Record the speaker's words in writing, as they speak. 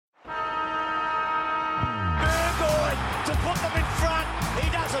put them in front.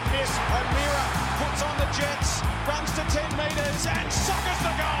 He doesn't miss. O'Meara puts on the Jets, runs to 10 metres and sockers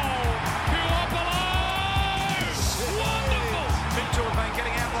the goal. Puopolo! Wonderful! Mitchell been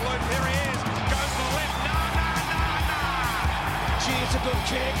getting out of the loop. Here he is. Goes to the left. No. Gee, it's a good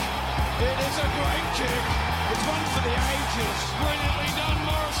kick. It is a great kick. It's one for the ages. Brilliantly done,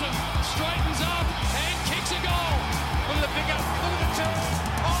 Morrison. Straightens up and kicks a goal. Look at the bigger, look at the turn.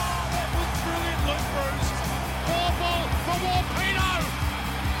 Oh, that was brilliant, Luke Bruce. 4-ball for Warpino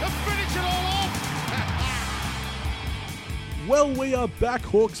to finish it all off. Well, we are back,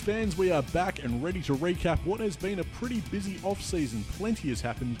 Hawks fans. We are back and ready to recap what has been a pretty busy off-season. Plenty has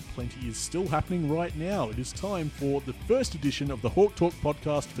happened. Plenty is still happening right now. It is time for the first edition of the Hawk Talk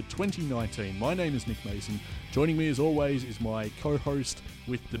podcast for 2019. My name is Nick Mason. Joining me, as always, is my co-host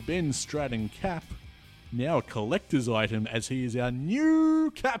with the Ben Stratton cap, now a collector's item, as he is our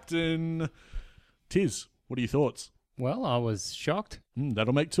new captain. Tiz, what are your thoughts? Well, I was shocked,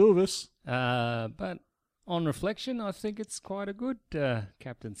 That'll make two of us. but on reflection, I think it's quite a good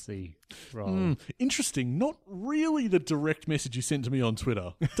captaincy role. Interesting. Not really the direct message you sent to me on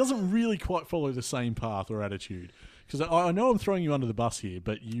Twitter. It doesn't really quite follow the same path or attitude. Because I know I'm throwing you under the bus here,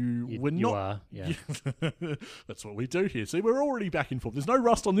 but you were not. You are, yeah. That's what we do here. See, we're already back and forth. There's no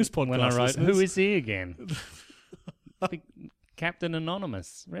rust on this podcast. When I wrote, listeners. who is he again? Captain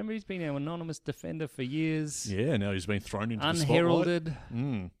Anonymous. Remember, he's been our anonymous defender for years. Yeah, now he's been thrown into unheralded. the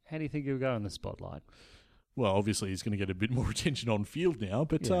spotlight. How do you think he'll go in the spotlight? Well, obviously he's going to get a bit more attention on field now.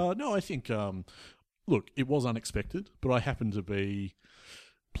 But no, I think, look, it was unexpected, but I happen to be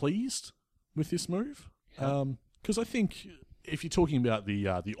pleased with this move. Because I think if you're talking about the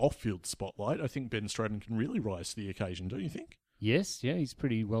off-field spotlight, I think Ben Stratton can really rise to the occasion, don't you think? Yes, yeah, he's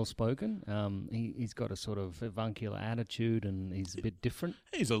pretty well spoken. He's got a sort of avuncular attitude, and he's a bit different.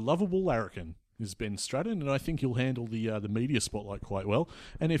 He's a lovable larrikin, is Ben Stratton, and I think he'll handle the media spotlight quite well.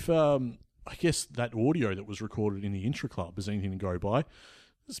 And if I guess that audio that was recorded in the intra-club is anything to go by,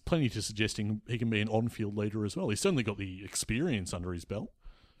 there's plenty to suggesting he can be an on-field leader as well. He's certainly got the experience under his belt.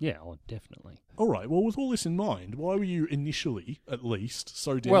 Yeah, oh, definitely. All right, well, with all this in mind, why were you initially, at least,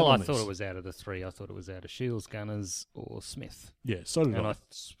 so down Well, on I this? thought it was out of the three. I thought it was out of Shields, Gunners, or Smith. Yeah, so did And I. I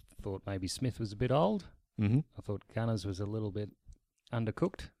thought maybe Smith was a bit old. Mm-hmm. I thought Gunners was a little bit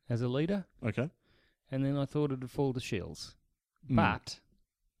undercooked as a leader. Okay. And then I thought it would fall to Shields. But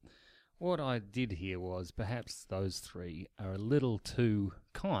what I did hear was perhaps those three are a little too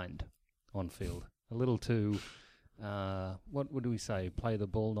kind on field. A little too, what would we say, play the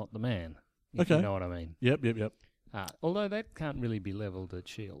ball, not the man. If Okay. you know what I mean. Yep. Although that can't really be levelled at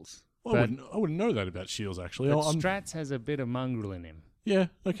Shields. Well, I wouldn't know that about Shields, actually. But Strats has a bit of mongrel in him. Yeah,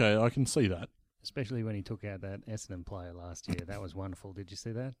 okay, I can see that. Especially when he took out that Essendon player last year. That was wonderful. Did you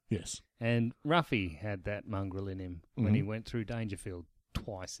see that? Yes. And Ruffy had that mongrel in him when he went through Dangerfield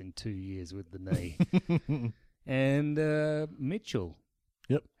twice in 2 years with the knee. And Mitchell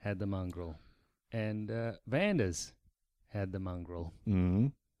had the mongrel. And Vanders had the mongrel. Mm-hmm.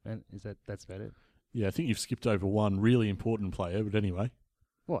 And that's about it? Yeah, I think you've skipped over one really important player, but anyway.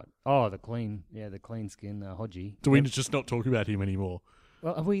 What? Oh, the clean skin, Hodgie. Do we just not talk about him anymore?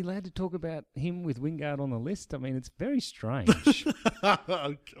 Well, are we allowed to talk about him with Wingard on the list? I mean, it's very strange.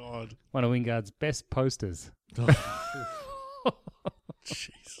 Oh, God. One of Wingard's best posters.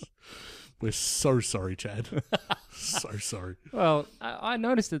 Jeez. We're so sorry, Chad. So sorry. Well, I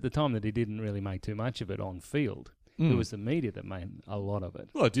noticed at the time that he didn't really make too much of it on field. It was the media that made a lot of it.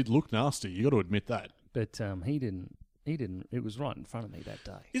 Well, it did look nasty. You got to admit that. But he didn't. It was right in front of me that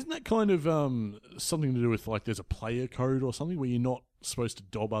day. Isn't that kind of something to do with, like, there's a player code or something where you're not supposed to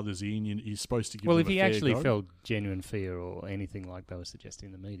dob others in, you're supposed to give them Well, if a he fair actually go? felt genuine fear or anything like they were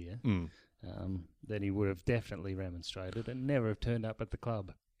suggesting in the media, then he would have definitely remonstrated and never have turned up at the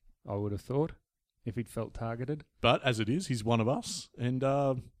club, I would have thought, if he'd felt targeted. But as it is, he's one of us, and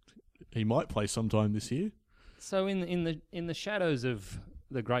he might play sometime this year. So in the shadows of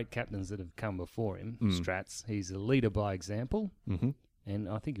the great captains that have come before him, Strats, he's a leader by example, and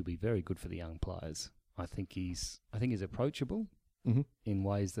I think he'll be very good for the young players. I think he's approachable in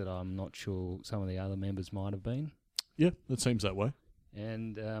ways that I'm not sure some of the other members might have been. Yeah, it seems that way.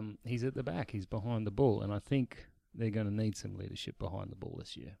 And he's at the back, he's behind the ball, and I think they're going to need some leadership behind the ball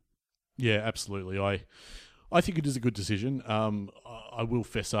this year. Yeah, absolutely. I think it is a good decision. I will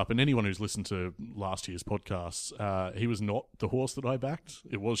fess up, and anyone who's listened to last year's podcasts, he was not the horse that I backed.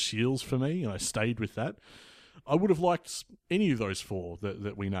 It was Shields for me, and I stayed with that. I would have liked any of those four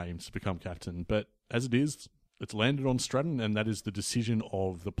that we named to become captain, but as it is, it's landed on Stratton, and that is the decision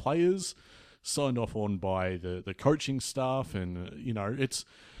of the players, signed off on by the coaching staff, and it's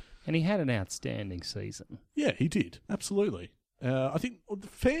And he had an outstanding season. Yeah, he did. Absolutely. I think the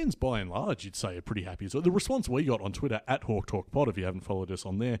fans, by and large, you'd say, are pretty happy. So the response we got on Twitter, @HawkTalkPod, if you haven't followed us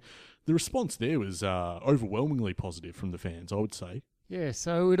on there, the response there was overwhelmingly positive from the fans, I would say. Yeah,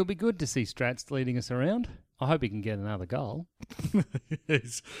 so it'll be good to see Strats leading us around. I hope he can get another goal.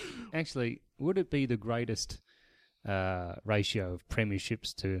 Yes. Actually, would it be the greatest ratio of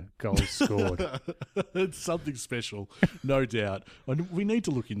premierships to goals scored? It's something special, no doubt. We need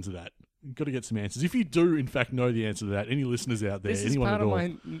to look into that. You've got to get some answers. If you do, in fact, know the answer to that, any listeners out there, This is anyone part at of all.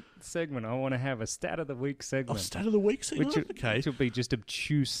 my segment. I want to have a stat of the week segment. Stat of the week segment? Okay. Which will be just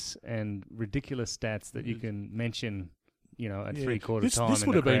obtuse and ridiculous stats that you can mention, at three-quarter time. This in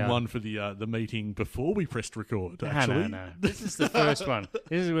would the have been crowd. one for the meeting before we pressed record, actually. No. This is the first one.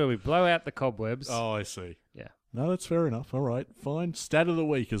 This is where we blow out the cobwebs. Oh, I see. Yeah. No, that's fair enough. All right, fine. Stat of the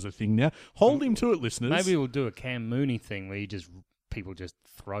week is a thing now. Hold him to it, listeners. Maybe we'll do a Cam Mooney thing where people just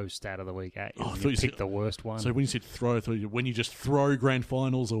throw stat of the week at you. Oh, I And thought you you pick said- the worst one. So when you said throw, when you just throw grand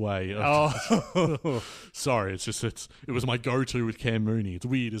finals away. Oh. Sorry, it was my go-to with Cam Mooney. It's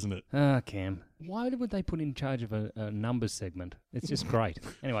weird, isn't it? Cam. Why would they put in charge of a numbers segment? It's just great.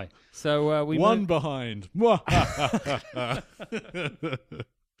 Anyway, so we One behind.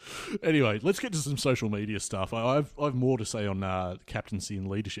 Anyway, let's get to some social media stuff. I've more to say on captaincy and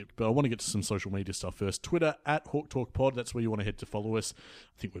leadership, but I want to get to some social media stuff first. Twitter @HawkTalkPod. That's where you want to head to follow us.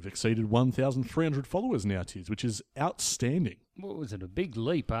 I think we've exceeded 1,300 followers now, Tiz, which is outstanding. What was it? A big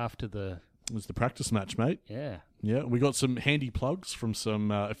leap after the... It was the practice match, mate. Yeah. Yeah, we got some handy plugs from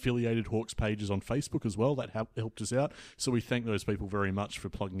some affiliated Hawks pages on Facebook as well. That helped us out. So we thank those people very much for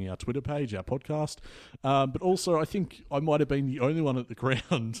plugging our Twitter page, our podcast. But also, I think I might have been the only one at the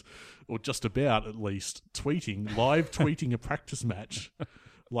ground, or just about at least, live tweeting a practice match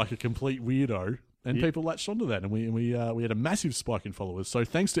like a complete weirdo. And people latched onto that, and we had a massive spike in followers. So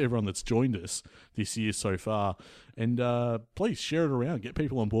thanks to everyone that's joined us this year so far. And please share it around. Get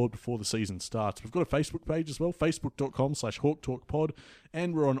people on board before the season starts. We've got a Facebook page as well, facebook.com/HawkTalkPod.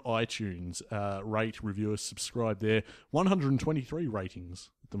 And we're on iTunes. Rate, review us, subscribe there. 123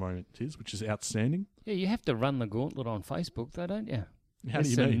 ratings at the moment, which is outstanding. Yeah, you have to run the gauntlet on Facebook, though, don't you? How There's do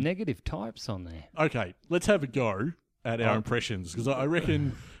you some mean? negative types on there. Okay, let's have a go at our impressions, because I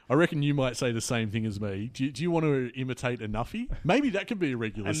reckon you might say the same thing as me. Do you want to imitate a Nuffy? Maybe that could be a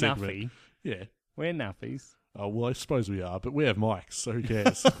regular A segment. Nuffy? Yeah. We're nuffies. Oh, well, I suppose we are, but we have mics, so who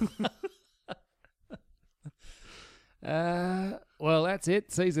cares? Well, that's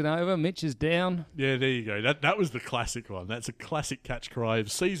it. Season over. Mitch is down. Yeah, there you go. That was the classic one. That's a classic catch cry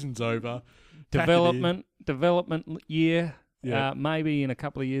of season's over. Pack it in. Development year. Yeah. Maybe in a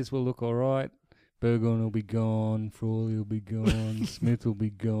couple of years we'll look all right. Burgoyne will be gone. Frawley will be gone. Smith will be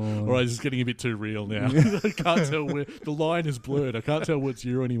gone. All right, this is getting a bit too real now. I can't tell where the line is blurred. I can't tell what's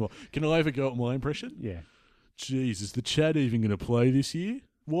you anymore. Can I ever go at my impression? Yeah. Jeez, is the Chad even going to play this year?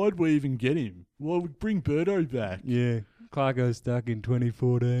 Why'd we even get him? Well, we'd bring Birdo back. Yeah. Clarko stuck in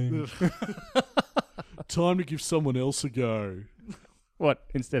 2014. Time to give someone else a go. What?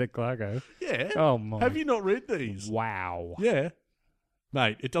 Instead of Clarko? Yeah. Oh, my. Have you not read these? Wow. Yeah.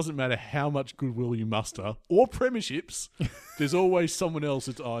 Mate, it doesn't matter how much goodwill you muster or premierships. There's always someone else.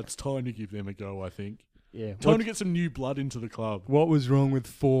 It's time to give them a go, I think. Yeah. Time to get some new blood into the club. What was wrong with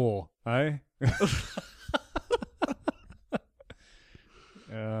 4, eh?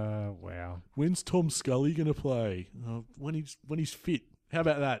 Wow. When's Tom Scully going to play? When he's fit. How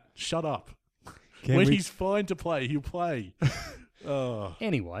about that? Shut up. He's fine to play, he'll play.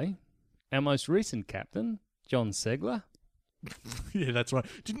 Anyway, our most recent captain, John Segler. Yeah, that's right.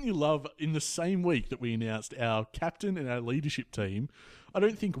 Didn't you love, in the same week that we announced our captain and our leadership team, I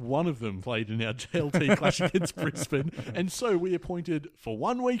don't think one of them played in our JLT clash against Brisbane, and so we appointed, for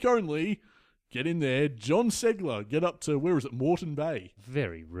 1 week only, get in there, John Segler, get up to, where is it, Moreton Bay.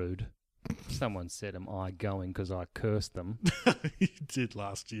 Very rude. Someone said, am I going because I cursed them? He did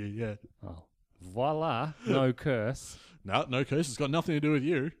last year, yeah. Oh, voila, no curse. No curse. It's got nothing to do with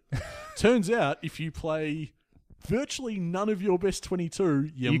you. Turns out, if you play virtually none of your best 22,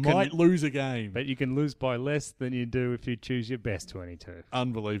 you might lose a game. But you can lose by less than you do if you choose your best 22.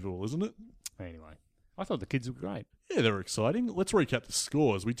 Unbelievable, isn't it? Anyway, I thought the kids were great. Yeah, they were exciting. Let's recap the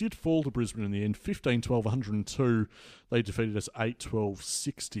scores. We did fall to Brisbane in the end, 15-12, 102. They defeated us 8-12,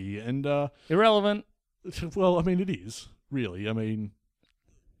 60. And, Irrelevant. well, I mean, it is, really. I mean,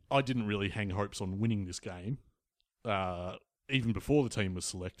 I didn't really hang hopes on winning this game, even before the team was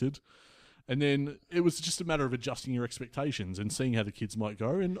selected. And then it was just a matter of adjusting your expectations and seeing how the kids might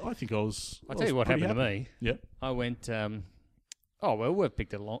go. And I think I'll tell you what happened to me. Yeah. I went, we've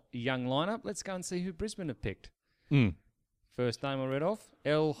picked a young lineup. Let's go and see who Brisbane have picked. First name I read off,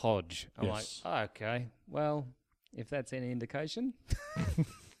 El Hodge. I'm Yes. like, okay, well, if that's any indication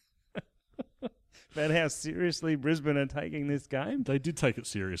about how seriously Brisbane are taking this game. They did take it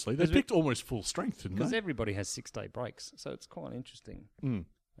seriously. They picked almost full strength, didn't Because they? everybody has 6-day breaks, so it's quite interesting Mm.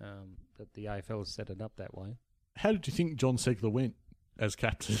 that the AFL has set it up that way. How did you think John Segler went as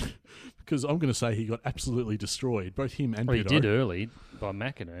captain? Because I'm going to say he got absolutely destroyed, both him and Well, he Pitto. did early by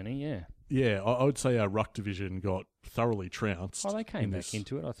McInerney, yeah. Yeah, I would say our ruck division got thoroughly trounced. Oh, they came back this.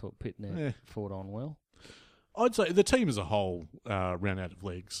 into it. I thought Pittner fought on well. I'd say the team as a whole ran out of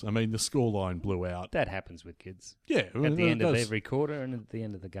legs. I mean, the scoreline blew out. That happens with kids. Yeah. At the end of every quarter and at the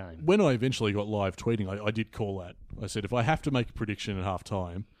end of the game. When I eventually got live tweeting, I did call that. I said, if I have to make a prediction at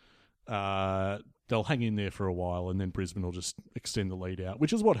half-time, they'll hang in there for a while and then Brisbane will just extend the lead out,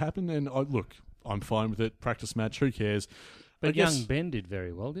 which is what happened. And look, I'm fine with it. Practice match, who cares? But young Ben did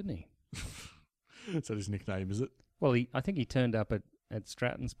very well, didn't he? Is that his nickname, is it? Well, I think he turned up at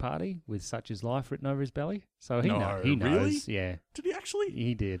Stratton's party with Such Is Life written over his belly. So he knows. Really? Yeah, Did he actually?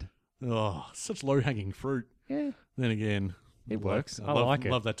 he did. Oh, such low-hanging fruit. Yeah. Then again... It works. I love, like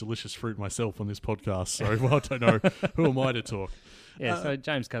it. love that delicious fruit myself on this podcast, so I don't know. Who am I to talk? Yeah, so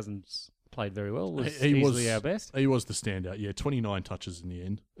James Cousins played very well. Was He easily our best. He was the standout, yeah. 29 touches in the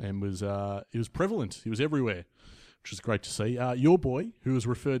end, and he was prevalent. He was everywhere, which is great to see. Your boy, who was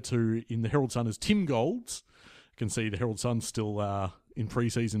referred to in the Herald Sun as Tim Golds, you can see the Herald Sun's still in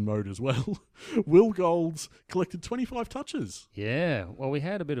pre-season mode as well. Will Golds collected 25 touches. Yeah, well, we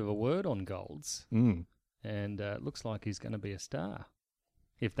had a bit of a word on Golds, Mm. and it looks like he's going to be a star.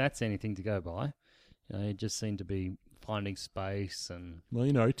 If that's anything to go by. He just seemed to be finding space and...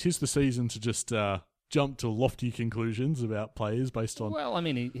 Well, 'tis the season to just jump to lofty conclusions about players based on... Well, I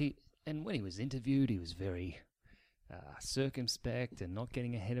mean, he and when he was interviewed, he was very circumspect and not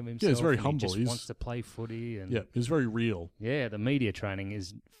getting ahead of himself. he's very and humble. He just wants to play footy. And Yeah, it was very real. yeah, the media training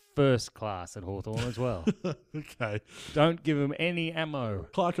is first class at Hawthorn as well. Okay. Don't give him any ammo.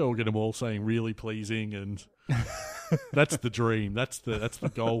 Clarko will get them all saying really pleasing, and that's the dream. That's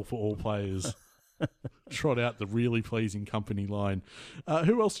the goal for all players. Trot out the really pleasing company line.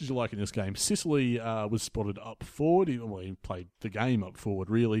 Who else did you like in this game? Sicily was spotted up forward. He played the game up forward,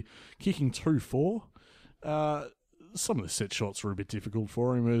 really. Kicking 2-4. Some of the set shots were a bit difficult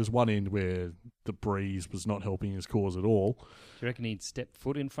for him. There was one end where the breeze was not helping his cause at all. Do you reckon he'd step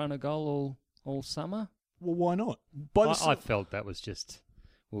foot in front of goal all summer? Well, why not? I felt that was just...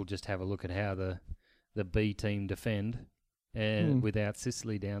 We'll just have a look at how the B team defend without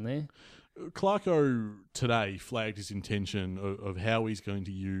Sicily down there. Clarko today flagged his intention of how he's going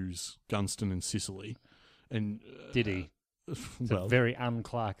to use Gunston and Sicily. And Did he? It's a very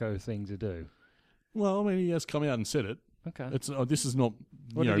un-Clarko thing to do. Well, I mean, he has come out and said it. Okay. This is not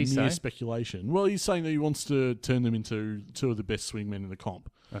What did he mere say? speculation. Well, he's saying that he wants to turn them into two of the best swingmen in the comp.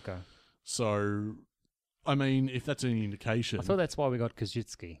 Okay. So, I mean, if that's any indication... I thought that's why we got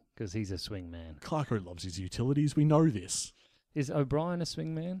Kajitsky, because he's a swing man. Clarko loves his utilities. We know this. Is O'Brien a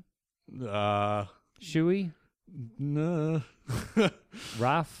swing man? No. Shuey?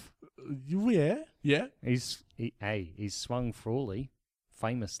 Ruff? Yeah. He's swung Frawley,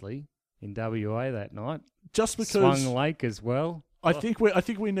 famously, in WA that night. Just because... Swung Lake as well. I think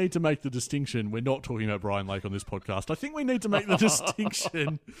we need to make the distinction. We're not talking about Brian Lake on this podcast. I think we need to make the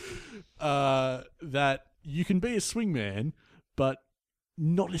distinction that you can be a swingman, but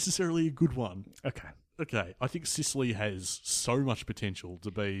not necessarily a good one. Okay. I think Sicily has so much potential to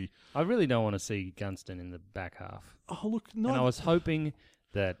be... I really don't want to see Gunston in the back half. Oh, look, no. And I was hoping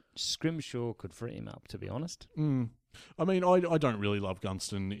that Scrimshaw could free him up, to be honest. I mean, I don't really love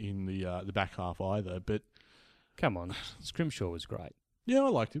Gunston in the back half either, but... Come on, Scrimshaw was great. Yeah, I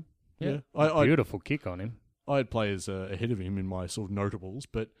liked him. Yeah. Beautiful kick on him. I had players ahead of him in my sort of notables,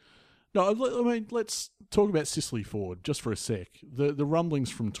 but... No, I mean, let's talk about Sicily forward just for a sec. The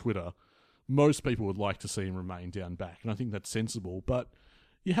rumblings from Twitter, most people would like to see him remain down back, and I think that's sensible, but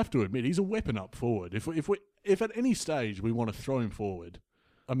you have to admit, he's a weapon up forward. If at any stage we want to throw him forward,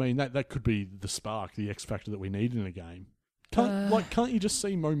 I mean, that could be the spark, the X factor that we need in a game. Can't you just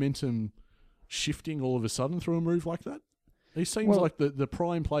see momentum shifting all of a sudden through a move like that? He seems like the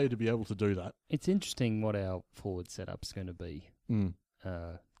prime player to be able to do that. It's interesting what our forward setup's going to be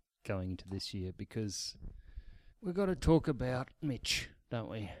going into this year, because we've got to talk about Mitch, don't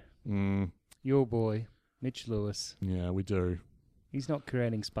we? Your boy, Mitch Lewis. Yeah, we do. He's not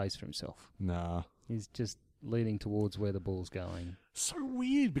creating space for himself. Nah. He's just leading towards where the ball's going. So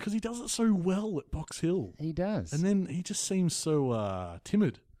weird, because he does it so well at Box Hill. He does. And then he just seems so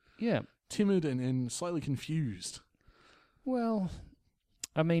timid. Yeah. Timid and slightly confused. Well,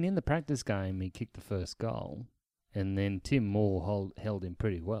 I mean, in the practice game, he kicked the first goal, And then Tim Moore held him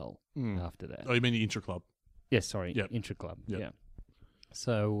pretty well after that. Oh, you mean the intra-club? Yes, sorry, Yep. intra-club. Yep. Yeah.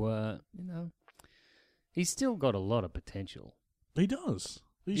 So, he's still got a lot of potential. He does.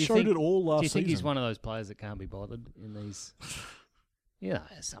 He Do you showed think- it all last Do you think season. he's one of those players that can't be bothered in these?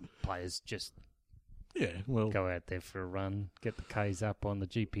 Some players just Yeah, well, go out there for a run, get the Ks up on the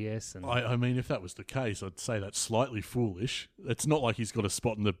GPS, and I mean, if that was the case, I'd say that's slightly foolish. It's not like he's got a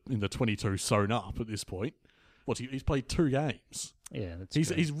spot in the 22 sewn up at this point. He's played 2 games. yeah, that's He's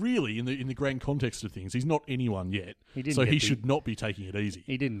true. he's really in the grand context of things. He's not anyone yet, He didn't so get he the- should not be taking it easy.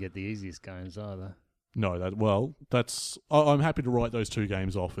 He didn't get the easiest games either. No, I'm happy to write those 2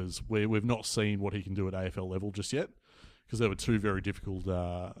 games off as where we've not seen what he can do at AFL level just yet, because there were 2 very difficult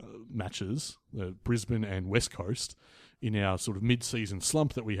matches, Brisbane and West Coast, in our sort of mid-season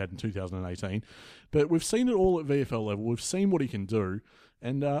slump that we had in 2018. But we've seen it all at VFL level. We've seen what he can do,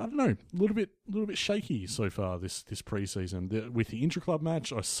 and I don't know, a little bit shaky so far this pre-season. With the intra-club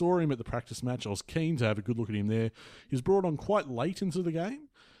match, I saw him at the practice match. I was keen to have a good look at him there. He was brought on quite late into the game,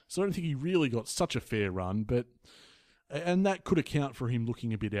 so I don't think he really got such a fair run, and that could account for him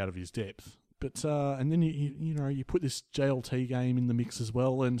looking a bit out of his depth. But and then you put this JLT game in the mix as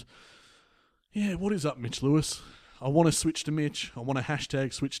well, and yeah, what is up, Mitch Lewis? I want to switch to Mitch. I want to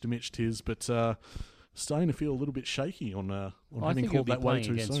hashtag switch to Mitch Tiz, but starting to feel a little bit shaky on I having think he'll called be that way playing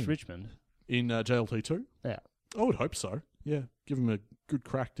too against soon. Richmond. In JLT 2? Yeah. I would hope so. Yeah, give him a good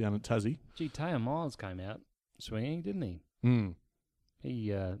crack down at Tassie. Gee, Taya Miles came out swinging, didn't he? Mm.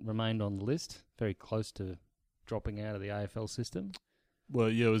 He remained on the list, very close to dropping out of the AFL system. Well,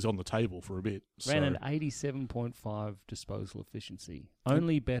 yeah, it was on the table for a bit. Ran so. an 87.5 disposal efficiency,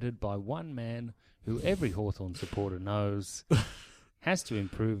 only bettered by one man who every Hawthorn supporter knows has to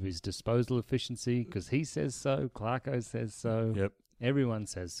improve his disposal efficiency because he says so, Clarko says so, Yep. everyone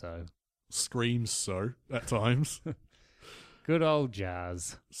says so. Screams so at times. Good old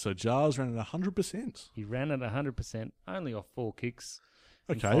Jars. So Jars ran at 100%. He ran at 100%, only off 4 kicks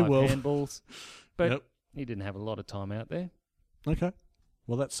and Okay, 5 well. handballs, but Yep. he didn't have a lot of time out there. Okay.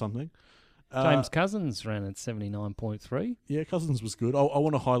 Well, that's something. James Cousins ran at 79.3. Yeah, Cousins was good. I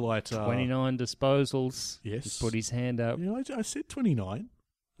want to highlight... 29 disposals. Yes. He put his hand up. Yeah, I said 29.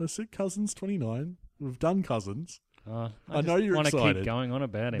 I said Cousins 29. We've done Cousins. I know you're want to excited. keep going on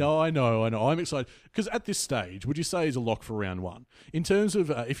about him. No, I know. I'm excited. Because at this stage, would you say he's a lock for round 1? In terms of...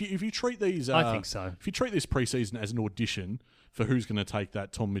 if you treat these... I think so. If you treat this preseason as an audition for who's going to take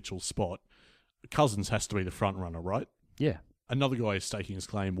that Tom Mitchell spot, Cousins has to be the front runner, right? Yeah. Another guy is staking his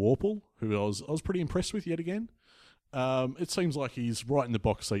claim, Warple, who I was pretty impressed with yet again. It seems like he's right in the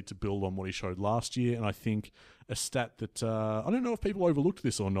box seat to build on what he showed last year, and I think a stat that I don't know if people overlooked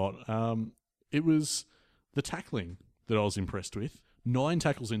this or not. It was the tackling that I was impressed with. 9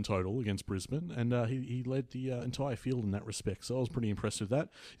 tackles in total against Brisbane, and he led the entire field in that respect. So I was pretty impressed with that.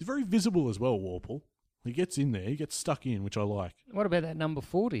 He's very visible as well, Warple. He gets in there, he gets stuck in, which I like. What about that number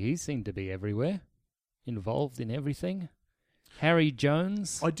 40? He seemed to be everywhere, involved in everything. Harry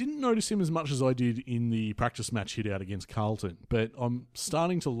Jones. I didn't notice him as much as I did in the practice match hit out against Carlton, but I'm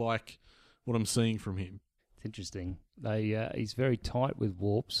starting to like what I'm seeing from him. It's interesting. He's very tight with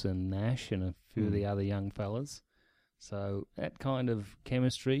Warps and Nash and a few of the other young fellas. So that kind of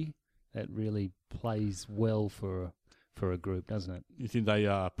chemistry, that really plays well for a group, doesn't it? You think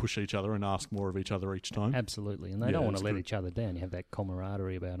they push each other and ask more of each other each time? Absolutely. And they Yeah, don't want it's to let good. each other down. You have that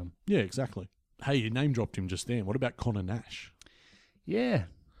camaraderie about them. Yeah, exactly. Hey, you name dropped him just then. What about Connor Nash? Yeah.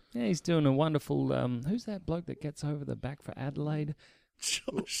 Yeah, he's doing a wonderful... who's that bloke that gets over the back for Adelaide?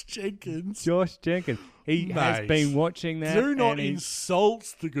 Josh Jenkins. Josh Jenkins. He has Mate, been watching that. Do not and he's-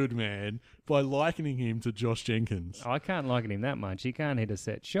 insult the good man by likening him to Josh Jenkins. I can't liken him that much. He can't hit a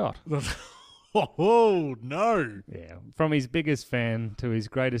set shot. Oh, no. Yeah. From his biggest fan to his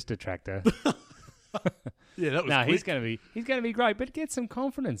greatest detractor. Yeah, that was No, quick. he's going to be great, but get some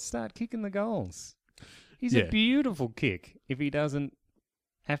confidence. Start kicking the goals. He's Yeah. a beautiful kick if he doesn't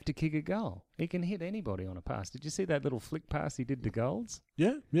have to kick a goal. He can hit anybody on a pass. Did you see that little flick pass he did to goals?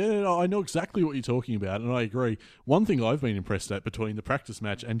 Yeah, I know exactly what you're talking about, and I agree. One thing I've been impressed at between the practice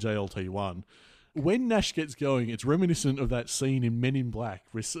match and JLT1, when Nash gets going, it's reminiscent of that scene in Men in Black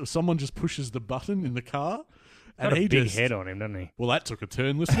where someone just pushes the button in the car, and Got a he big just head on him, doesn't he? Well, that took a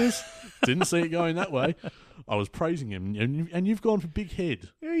turn, listeners. Didn't see it going that way. I was praising him, and you've gone for big head.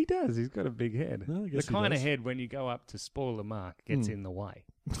 Yeah, he does. He's got a big head. Well, I The guess he kind of does. head when you go up to spoil the mark gets in the way.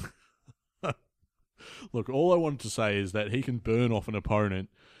 Look, all I wanted to say is that he can burn off an opponent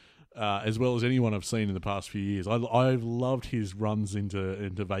as well as anyone I've seen in the past few years. I've loved his runs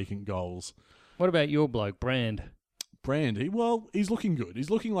into vacant goals. What about your bloke, Brand? Brand, he's looking good.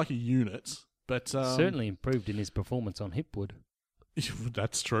 He's looking like a unit, But Certainly improved in his performance on Hipwood.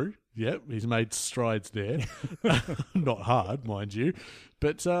 That's true. Yeah, he's made strides there. Not hard, mind you.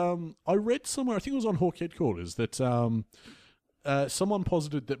 But I read somewhere, I think it was on Hawk Headquarters, that someone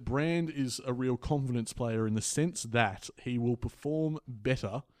posited that Brand is a real confidence player in the sense that he will perform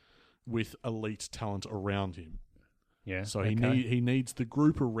better with elite talent around him. Yeah. So he needs the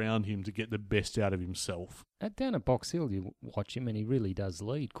group around him to get the best out of himself. Down at Box Hill, you watch him and he really does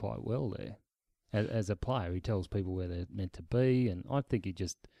lead quite well there. As a player, he tells people where they're meant to be, and I think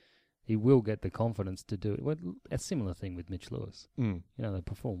he will get the confidence to do it. Well, a similar thing with Mitch Lewis. Mm. You know, they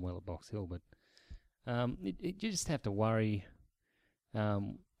perform well at Box Hill, but you just have to worry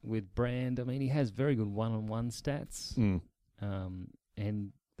with Brand. I mean, he has very good one-on-one stats,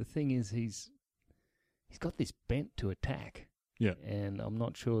 and the thing is, he's got this bent to attack. Yeah, and I'm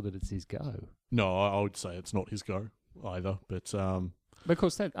not sure that it's his go. No, I would say it's not his go either, but.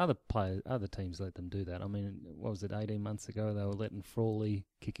 Because that other teams let them do that. I mean, what was it, 18 months ago, they were letting Frawley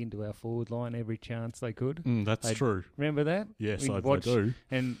kick into our forward line every chance they could. That's true. Remember that? Yes, I do.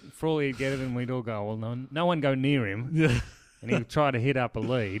 And Frawley would get it and we'd all go, well, no one go near him. Yeah. And he'd try to hit up a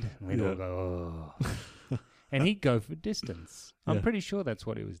lead and we'd all go, oh. And he'd go for distance. I'm pretty sure that's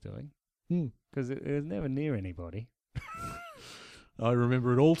what he was doing. Because it was never near anybody. I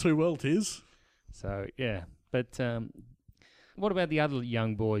remember it all too well, Tiz. So, yeah. But... what about the other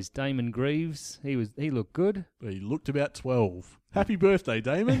young boys? Damon Greaves, he looked good. He looked about 12. Happy birthday,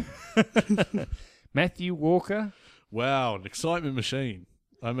 Damon. Matthew Walker. Wow, an excitement machine.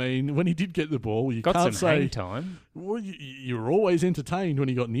 I mean, when he did get the ball, you got can't some say... hang time. Well, you were always entertained when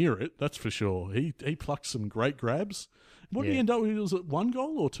he got near it, that's for sure. He plucked some great grabs. What did he end up with? Was it 1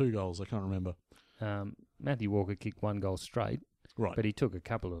 goal or 2 goals? I can't remember. Matthew Walker kicked 1 goal straight. Right. But he took a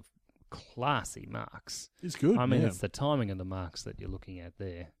couple of classy marks. It's good. I mean, it's the timing of the marks that you're looking at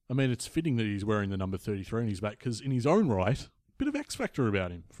there. I mean, it's fitting that he's wearing the number 33 on his back because in his own right, bit of X factor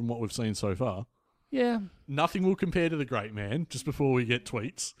about him from what we've seen so far. Yeah. Nothing will compare to the great man, just before we get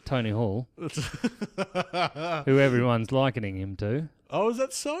tweets. Tony Hall. Who everyone's likening him to. Oh, is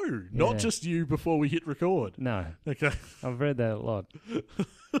that so? Not just you before we hit record? No. Okay. I've read that a lot.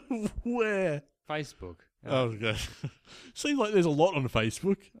 Where? Facebook. Oh, okay. Seems like there's a lot on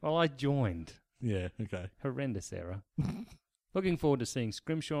Facebook. Well, I joined. Yeah, okay. Horrendous error. Looking forward to seeing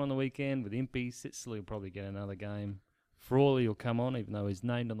Scrimshaw on the weekend with Impey. Sicily will probably get another game. Frawley will come on, even though he's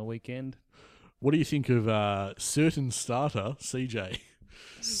named on the weekend. What do you think of certain starter, CJ?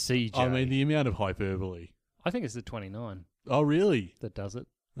 CJ. I mean, the amount of hyperbole. I think it's the 29. Oh, really? That does it.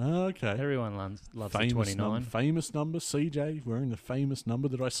 Oh, okay. Everyone loves the 29. Famous number, CJ wearing the famous number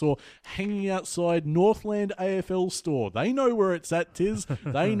that I saw hanging outside Northland AFL store. They know where it's at, Tiz.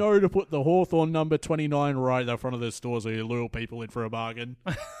 They know to put the Hawthorn number 29 right in the front of their stores so you lure people in for a bargain.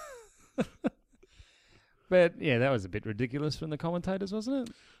 But, yeah, that was a bit ridiculous from the commentators, wasn't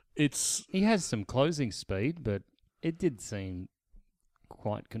it? He has some closing speed, but it did seem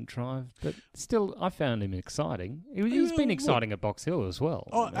quite contrived. But still, I found him exciting. He's been exciting at Box Hill as well.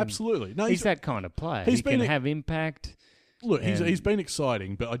 Oh, absolutely. No, he's that kind of player. He can have impact. Look, he's been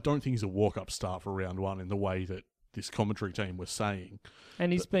exciting, but I don't think he's a walk-up start for round one in the way that this commentary team was saying.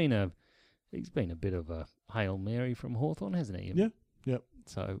 And he's been a bit of a Hail Mary from Hawthorn, hasn't he? Yeah. Yep.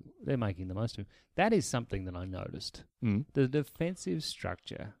 So they're making the most of it. That is something that I noticed. The defensive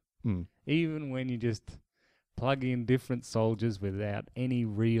structure, even when you just plug in different soldiers without any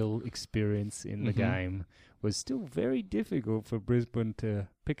real experience in the game, was still very difficult for Brisbane to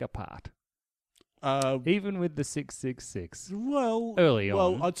pick apart. Even with the 6-6-6. Well, early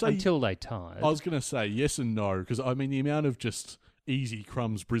on, I'd say until they tied. I was going to say yes and no, because I mean the amount of just easy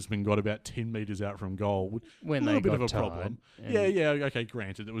crumbs Brisbane got about 10 metres out from goal. When a little they bit got of a tied, problem. Yeah, okay,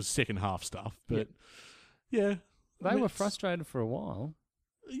 granted, it was second half stuff, but yeah. They were frustrated for a while.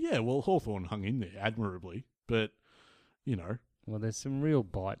 Yeah, well, Hawthorn hung in there admirably, but, you know. Well, there's some real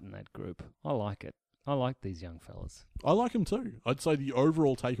bite in that group. I like it. I like these young fellas. I like them too. I'd say the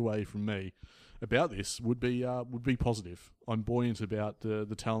overall takeaway from me about this would be positive. I'm buoyant about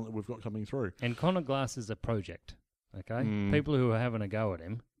the talent that we've got coming through. And Connor Glass is a project. Okay, people who are having a go at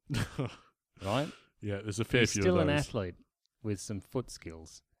him, right? Yeah, there's a fair few of those. He's still an athlete with some foot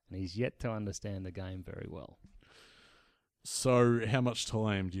skills, and he's yet to understand the game very well. So, how much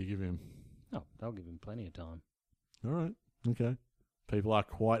time do you give him? Oh, they'll give him plenty of time. All right, okay. People are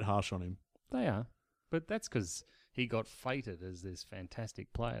quite harsh on him. They are, but that's because he got fated as this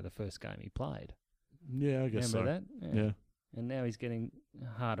fantastic player the first game he played. Yeah, I guess Remember that? Yeah. And now he's getting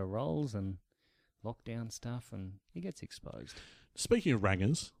harder roles and lockdown stuff, and he gets exposed. Speaking of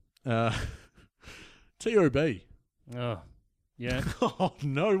rangers, TOB. Oh, Yeah. Oh,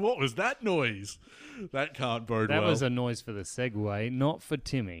 no, what was that noise? That can't bode well. That was a noise for the segue, not for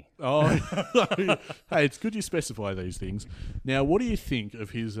Timmy. Oh, hey, it's good you specify these things. Now, what do you think of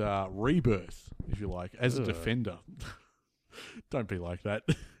his rebirth, if you like, as a defender? Don't be like that.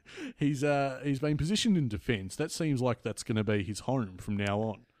 He's been positioned in defence. That seems like that's going to be his home from now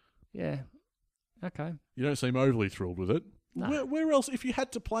on. Yeah. Okay. You don't seem overly thrilled with it. No. Where else, if you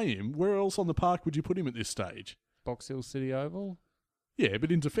had to play him, where else on the park would you put him at this stage? Box Hill City Oval. Yeah,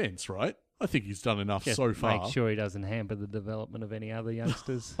 but in defence, right? I think he's done enough Just so far. make sure he doesn't hamper the development of any other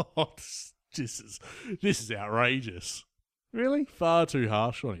youngsters. Oh, this is outrageous. Really? Far too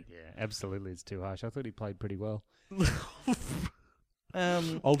harsh on him. Yeah, absolutely. It's too harsh. I thought he played pretty well.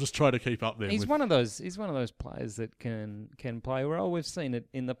 I'll just try to keep up there. He's one of those players that can play well. We've seen it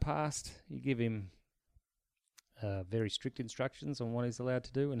in the past. You give him very strict instructions on what he's allowed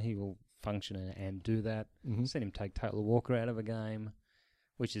to do, and he will function and do that. Mm-hmm. Seen him take Taylor Walker out of a game,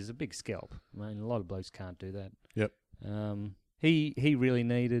 which is a big scalp. I mean, a lot of blokes can't do that. Yep. He really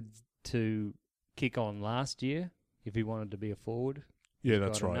needed to kick on last year if he wanted to be a forward. Yeah, He's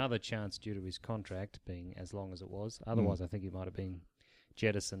that's got right. Another chance due to his contract being as long as it was. Otherwise, I think he might have been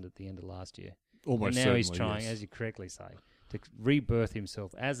jettisoned at the end of last year. Almost and now he's certainly, trying, yes. as you correctly say, to rebirth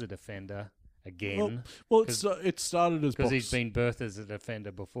himself as a defender again. Well, it started as because he's been birthed as a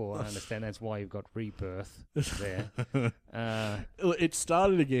defender before. I understand that's why you've got rebirth there. It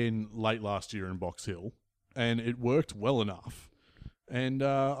started again late last year in Box Hill, and it worked well enough. And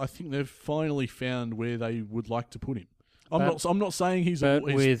I think they've finally found where they would like to put him. I'm not saying he's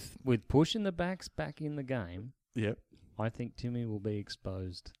with pushing the backs back in the game. Yep. I think Timmy will be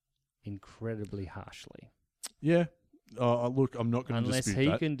exposed incredibly harshly. Yeah. Look, I'm not going to dispute that.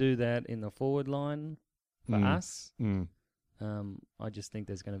 Unless he can do that in the forward line for us, I just think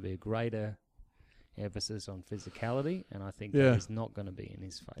there's going to be a greater emphasis on physicality, and I think that is not going to be in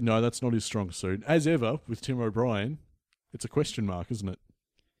his favour. No, that's not his strong suit. As ever, with Tim O'Brien, it's a question mark, isn't it?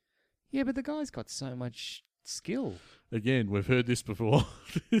 Yeah, but the guy's got so much skill. Again, we've heard this before.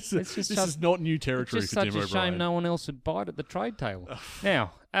 this is not new territory for Tim O'Brien. It's just such a shame no one else would bite at the trade table.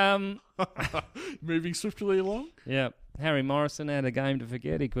 Now, moving swiftly along. Yeah, Harry Morrison had a game to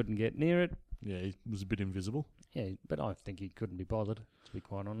forget. He couldn't get near it. Yeah, he was a bit invisible. Yeah, but I think he couldn't be bothered, to be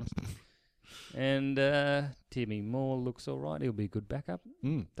quite honest. And Timmy Moore looks all right. He'll be a good backup.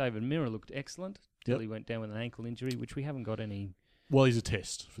 David Mirror looked excellent till he went down with an ankle injury, which we haven't got any. Well, he's a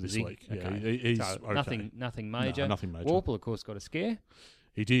test for this week. Okay. Yeah, he's so okay. Nothing major. No, nothing major. Warple, of course, got a scare.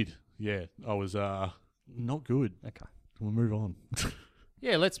 He did. Yeah, I was not good. Okay. We'll move on.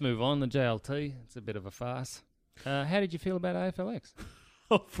 Yeah, let's move on. The JLT, it's a bit of a farce. How did you feel about AFLX?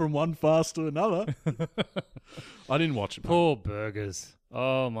 From one farce to another. I didn't watch it. Poor Burgers.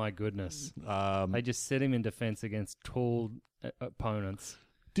 Oh, my goodness. They just set him in defence against tall opponents.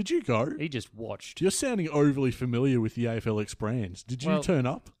 Did you go? He just watched. You're sounding overly familiar with the AFLX brands. Did you turn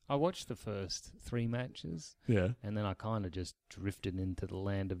up? I watched the first 3 matches. Yeah. And then I kind of just drifted into the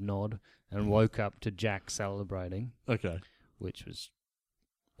land of Nod and woke up to Jack celebrating. Okay. Which was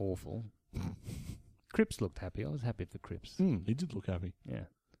awful. Cripps looked happy. I was happy for Cripps. He did look happy. Yeah.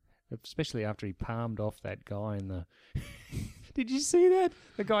 Especially after he palmed off that guy in the... Did you see that?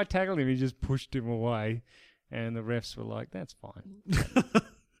 The guy tackled him. He just pushed him away. And the refs were like, that's fine.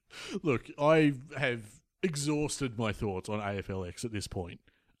 Look, I have exhausted my thoughts on AFLX at this point.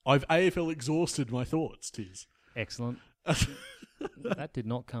 I've AFL exhausted my thoughts, Tiz. Excellent. That did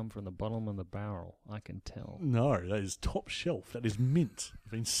not come from the bottom of the barrel, I can tell. No, that is top shelf. That is mint.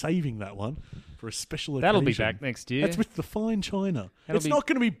 I've been saving that one for a special occasion. That'll be back next year. That's with the fine china. It's not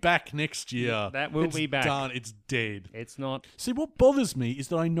going to be back next year. That will be back. It's done. It's dead. It's not. See, what bothers me is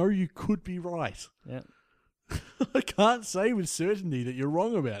that I know you could be right. Yeah. I can't say with certainty that you're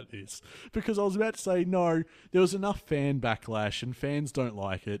wrong about this because I was about to say, no, there was enough fan backlash and fans don't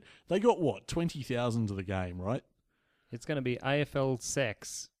like it. They got, 20,000 to the game, right? It's going to be AFL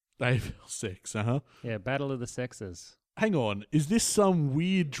sex. AFL sex, Yeah, Battle of the Sexes. Hang on, is this some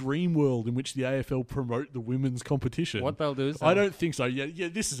weird dream world in which the AFL promote the women's competition? What they'll do is... I don't think so. Yeah,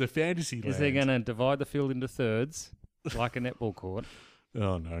 this is a fantasy land. Is they're going to divide the field into thirds, like a netball court.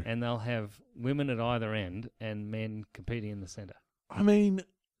 Oh, no. And they'll have women at either end and men competing in the centre. I mean,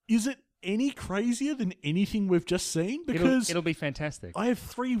 is it any crazier than anything we've just seen? Because it'll be fantastic. I have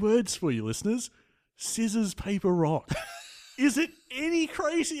 3 words for you, listeners. Scissors, paper, rock. Is it any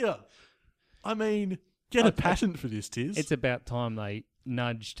crazier? I mean, get a patent for this, Tiz. It's about time they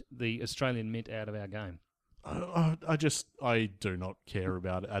nudged the Australian Mint out of our game. I do not care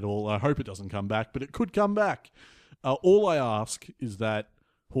about it at all. I hope it doesn't come back, but it could come back. All I ask is that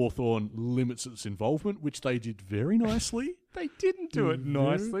Hawthorn limits its involvement, which they did very nicely. They didn't do it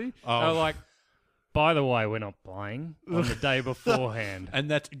nicely. Oh. They were like, by the way, we're not playing on the day beforehand.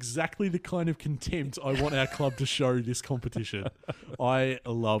 And that's exactly the kind of contempt I want our club to show this competition. I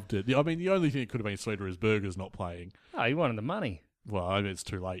loved it. I mean, the only thing that could have been sweeter is Burgers not playing. Oh, you wanted the money. Well, I mean, it's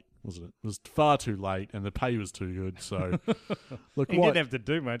too late, wasn't it? It was far too late, and the pay was too good. So, look, He didn't have to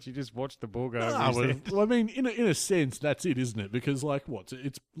do much. He just watched the ball go over his head. well, I mean, in a sense, that's it, isn't it? Because, like,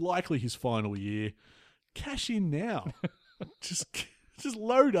 it's likely his final year. Cash in now. Just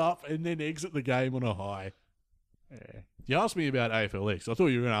load up and then exit the game on a high. Yeah. You asked me about AFLX. I thought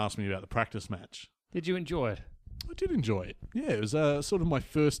you were going to ask me about the practice match. Did you enjoy it? I did enjoy it. Yeah, it was sort of my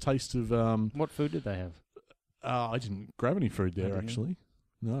first taste of... What food did they have? I didn't grab any food there, didn't you? actually.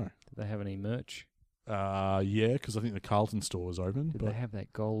 No. Did they have any merch? Yeah, because I think the Carlton store was open. Did they have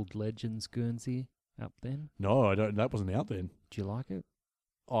that Gold Legends Guernsey up then? No, I don't. That wasn't out then. Do you like it?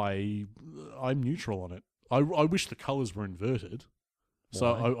 I'm neutral on it. I wish the colours were inverted.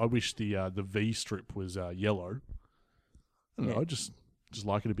 So Why? I wish the V strip was yellow. I don't know. I just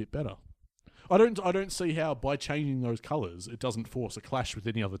like it a bit better. I don't see how by changing those colours it doesn't force a clash with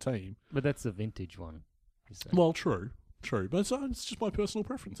any other team. But that's the vintage one. Well, true, but it's just my personal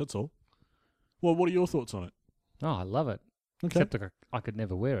preference. That's all. Well, what are your thoughts on it? Oh, I love it. Okay. Except I could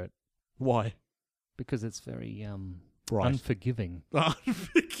never wear it Why? because it's very Bright. unforgiving.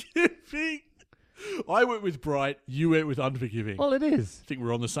 Unforgiving. I went with bright. You went with unforgiving. Well, it is. I think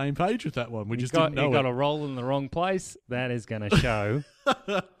we're on the same page with that one. We just you didn't know got it. a roll in the wrong place. That is going to show.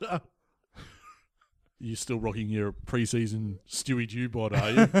 You're still rocking your pre-season Stewie Dew bod,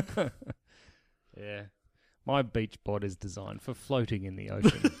 are you? Yeah. My beach bod is designed for floating in the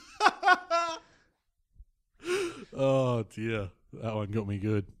ocean. Oh, dear. That one got me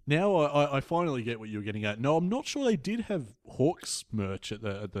good. Now I finally get what you were getting at. No, I'm not sure they did have Hawks merch at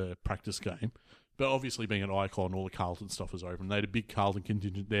the practice game. But obviously being an Icon, all the Carlton stuff was open. They had a big Carlton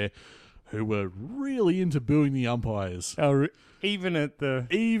contingent there who were really into booing the umpires. Even at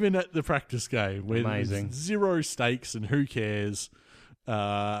the Practice game. Where Amazing. there's zero stakes and who cares.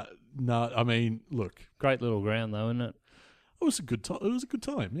 No, I mean, look. Great little ground, though, isn't it? It was a good time. It was a good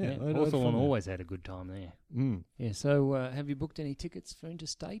time, yeah. I had Hawthorn fun there. always had a good time there. Mm. Yeah, so have you booked any tickets for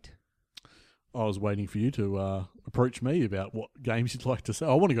interstate? I was waiting for you to approach me about what games you'd like to see.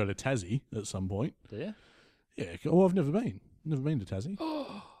 I want to go to Tassie at some point. Do you? Yeah. Oh, I've never been. Never been to Tassie.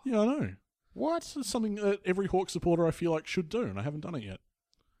 Yeah, I know. What? It's something that every Hawk supporter I feel like should do, and I haven't done it yet.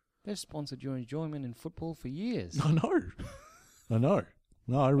 They've sponsored your enjoyment in football for years. I know. I know.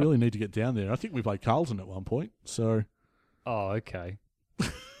 No, I really need to get down there. I think we played Carlton at one point, so... Oh, okay.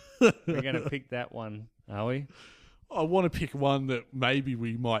 We're going to pick that one, are we? I want to pick one that maybe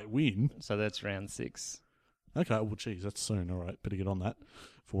we might win. So that's round 6. Okay, well, geez, that's soon. All right, better get on that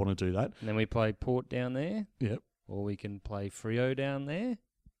if I want to do that. And then we play Port down there. Yep. Or we can play Freo down there,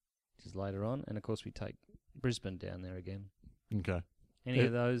 which is later on. And, of course, we take Brisbane down there again. Okay. Any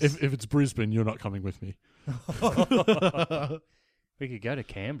of those? If it's Brisbane, you're not coming with me. We could go to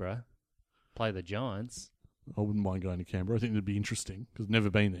Canberra, play the Giants. I wouldn't mind going to Canberra. I think it'd be interesting because I've never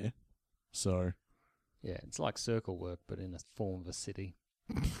been there. So, Yeah, it's like circle work, but in a form of a city.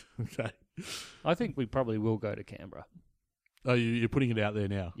 okay. I think we probably will go to Canberra. Oh, you're putting it out there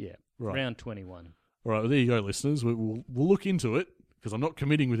now. Yeah, Right. round 21. All right, well, there you go, listeners. We'll look into it because I'm not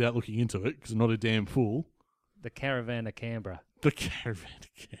committing without looking into it because I'm not a damn fool. The Caravan of Canberra. The Caravan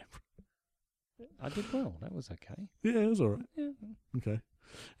to Canberra. I did well. That was okay. Yeah, it was all right. Yeah. Okay.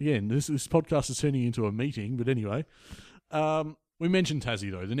 Again, this podcast is turning into a meeting, but anyway. We mentioned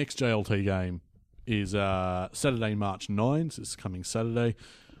Tassie, though. The next JLT game is Saturday, March 9th. It's coming Saturday.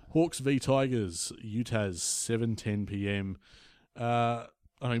 Hawks v Tigers, UTAS, 7:10 p.m. I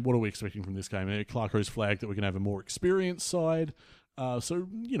mean, what are we expecting from this game? Clarko's flagged that we're going to have a more experienced side. So,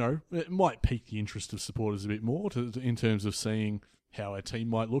 you know, it might pique the interest of supporters a bit more in terms of seeing how our team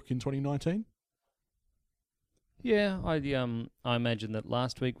might look in 2019. Yeah, I imagine that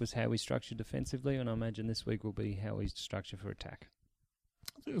last week was how we structured defensively, and I imagine this week will be how we structure for attack.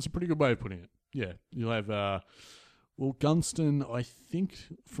 I think that's a pretty good way of putting it. Yeah, you'll have, Gunston, I think,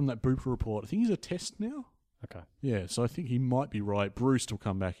 from that Booper report, I think he's a test now. Okay. Yeah, so I think he might be right. Bruce will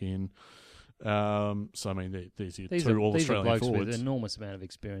come back in. So, I mean, there's your These two are All-Australian blokes forwards. with an enormous amount of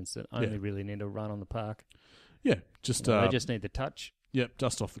experience that only really need to run on the park. Yeah, just... they just need the touch. Yep,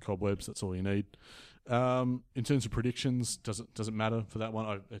 dust off the cobwebs. That's all you need. In terms of predictions, does it matter for that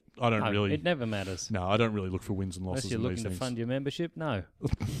one? I don't really... It never matters. No, I don't really look for wins and losses. Unless you're looking to fund your membership, no.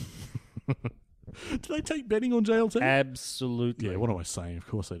 Do they take betting on JLT? Absolutely. Yeah, what am I saying? Of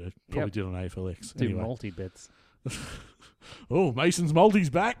course they do. Probably did on AFLX. Do Anyway. multi-bets. Oh, Mason's multi's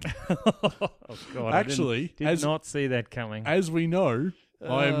back. Oh God! Actually, I did not see that coming. As we know,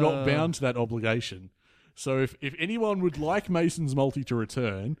 I am not bound to that obligation. So if anyone would like Mason's multi to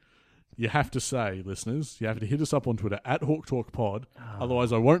return, you have to say, listeners, you have to hit us up on Twitter at Hawk Talk Pod.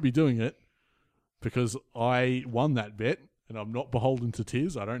 Otherwise, I won't be doing it because I won that bet and I'm not beholden to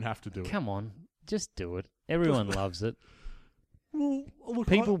Tiz. I don't have to do it. Come on, just do it. Everyone loves it. Well, look,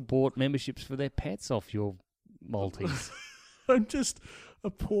 People bought memberships for their pets off your multis. I'm just a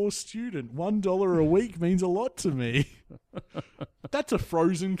poor student. $1 a week means a lot to me. That's a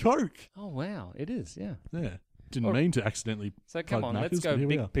frozen Coke. Oh, wow. It is, yeah. Yeah. Didn't mean to accidentally. So come plug on, let's Maccas, go but here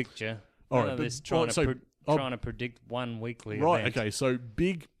we are. big picture. All None right, of but- this trying I'll- to predict one weekly Right, event. okay, so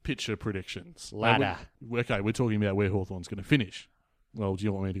big picture predictions. Ladder. We're talking about where Hawthorn's going to finish. Well, do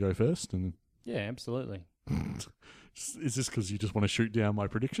you want me to go first? And Yeah, absolutely. is this because you just want to shoot down my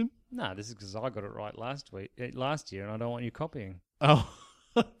prediction? No, this is because I got it right last year, and I don't want you copying. Oh,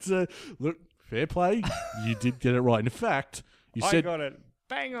 look, fair play. You did get it right. In fact, you I said... got it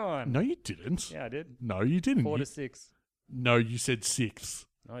bang on. No, you didn't. Yeah, I did. No, you didn't. 4-6. No, you said 6.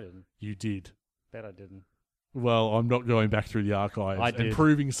 No, I didn't. You did. Bet I didn't. Well, I'm not going back through the archives I and did.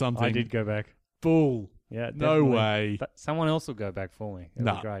 proving something. I did go back. Bull. Yeah, No definitely. way. But someone else will go back for me.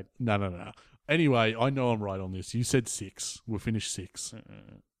 It'll be great. No. Anyway, I know I'm right on this. You said 6. We'll finish 6.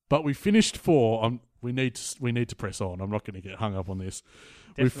 But we finished 4. We need to press on. I'm not going to get hung up on this.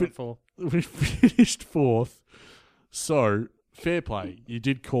 Definite 4. We finished 4th. So, fair play. You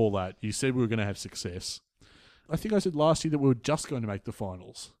did call that. You said we were going to have success. I think I said last year that we were just going to make the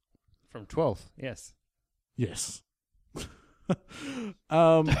finals. From 12th, yes. Yes.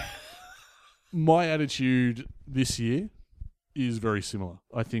 My attitude this year is very similar.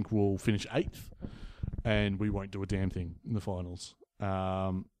 I think we'll finish 8th and we won't do a damn thing in the finals.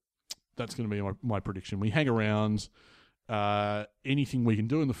 That's going to be my prediction. We hang around. Anything we can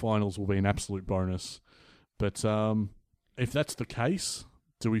do in the finals will be an absolute bonus. But if that's the case,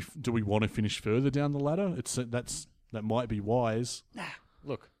 do we want to finish further down the ladder? That might be wise.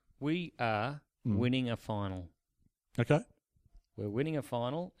 Look, we are winning a final. Okay. We're winning a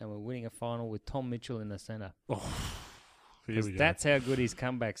final, and we're winning a final with Tom Mitchell in the centre. Oh, here we go. That's how good his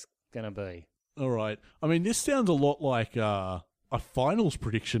comeback's going to be. All right. I mean, this sounds a lot like a finals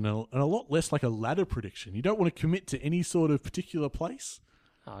prediction and a lot less like a ladder prediction. You don't want to commit to any sort of particular place.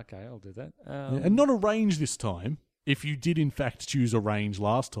 Oh, okay, I'll do that. And not a range this time. If you did, in fact, choose a range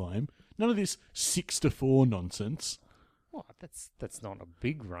last time, none of this 6-4 nonsense. What? That's not a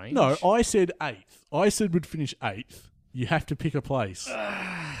big range. No, I said 8th. I said we'd finish 8th. You have to pick a place.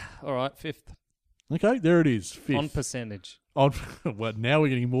 All right, 5th. Okay, there it is. 5th. On percentage. Well, now we're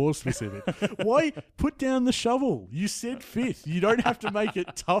getting more specific. Why put down the shovel? You said 5th. You don't have to make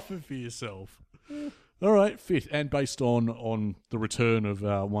it tougher for yourself. All right, 5th, and based on the return of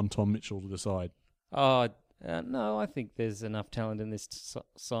one Tom Mitchell to the side. No, I think there's enough talent in this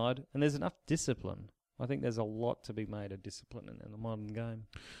side, and there's enough discipline. I think there's a lot to be made of discipline in the modern game.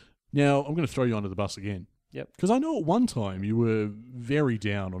 Now, I'm going to throw you under the bus again. Yep. Because I know at one time you were very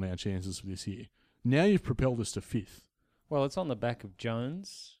down on our chances for this year. Now you've propelled us to 5th. Well, it's on the back of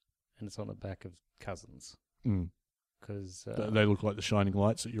Jones, and it's on the back of Cousins. Because They look like the shining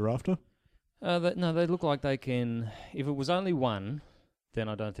lights that you're after? no, they look like they can... If it was only one, then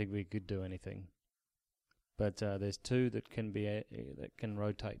I don't think we could do anything. But there's 2 that can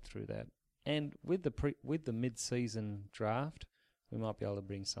rotate through that. And with the mid-season draft, we might be able to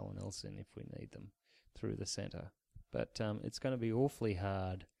bring someone else in if we need them through the centre. But it's going to be awfully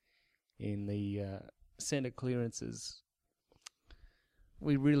hard in the centre clearances.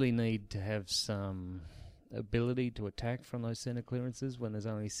 We really need to have some ability to attack from those centre clearances when there's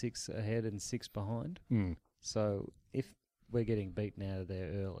only 6 ahead and 6 behind. So if we're getting beaten out of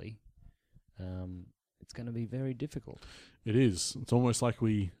there early, it's going to be very difficult. It is. It's almost like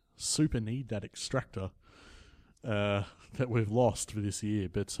we super need that extractor that we've lost for this year.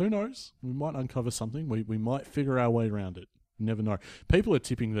 But who knows? We might uncover something. We might figure our way around it. You never know. People are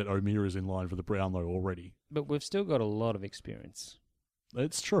tipping that O'Meara's in line for the Brownlow already. But we've still got a lot of experience.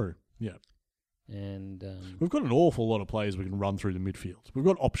 It's true, yeah. And we've got an awful lot of players we can run through the midfield. We've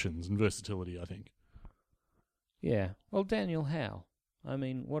got options and versatility, I think. Yeah. Well, Daniel Howe. I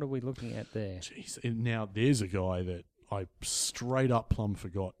mean, what are we looking at there? Jeez. And now there's a guy that I straight up plumb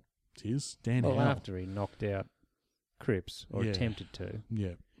forgot. Tis Dan Howe. After he knocked out Cripps, or attempted to.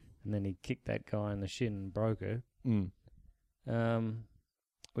 Yeah. And then he kicked that guy in the shin and broke her. Mm.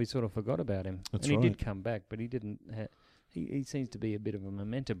 We sort of forgot about him. That's and he right. did come back, but he didn't He seems to be a bit of a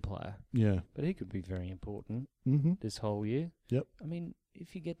momentum player, Yeah. but he could be very important Mm-hmm. this whole year. Yep. I mean,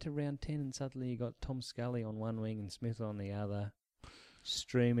 if you get to round 10 and suddenly you got Tom Scully on one wing and Smith on the other,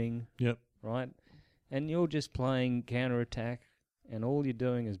 streaming, Yep. right? And you're just playing counter-attack, and all you're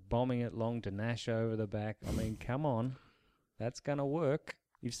doing is bombing it long to Nash over the back. I mean, come on. That's going to work.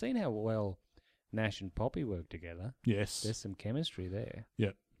 You've seen how well Nash and Poppy work together. Yes. There's some chemistry there.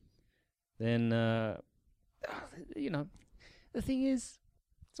 Yep. Then, the thing is,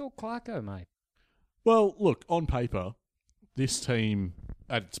 it's all Clarko, mate. Well, look, on paper, this team,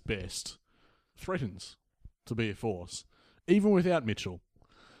 at its best, threatens to be a force, even without Mitchell.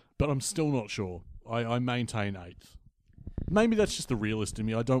 But I'm still not sure. I maintain 8th. Maybe that's just the realist in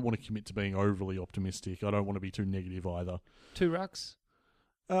me. I don't want to commit to being overly optimistic. I don't want to be too negative either. 2 rucks?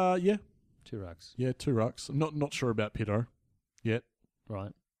 Yeah. 2 rucks. Yeah, 2 rucks. I'm not sure about Pitto yet.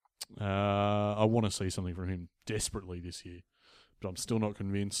 Right. I want to see something from him desperately this year, but I'm still not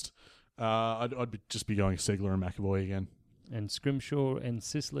convinced. I'd just be going Segler and McAvoy again. And Scrimshaw and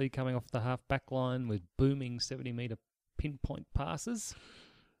Sicily coming off the half-back line with booming 70-metre pinpoint passes.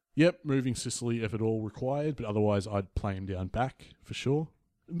 Yep, moving Sicily if at all required, but otherwise I'd play him down back for sure.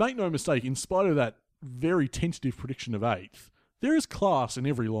 Make no mistake, in spite of that very tentative prediction of 8th, there is class in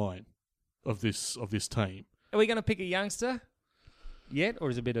every line of this team. Are we going to pick a youngster yet, or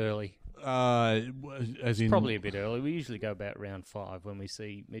is it a bit early? As in, Probably a bit early. We usually go about round 5 when we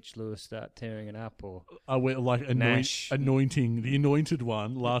see Mitch Lewis start tearing it up. Or we're like anointing the anointed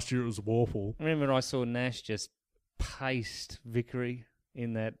one. Last year it was Warple. Remember, I saw Nash just paste Vickery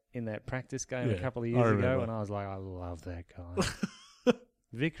in that practice game a couple of years ago, and I was like, I love that guy.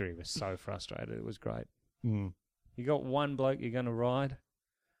 Vickery was so frustrated. It was great. Mm. You got one bloke you're going to ride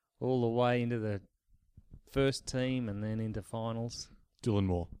all the way into the first team and then into finals. Dylan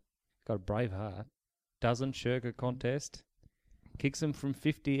Moore. Got a brave heart. Doesn't shirk a contest. Kicks him from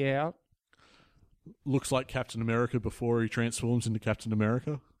 50 out. Looks like Captain America before he transforms into Captain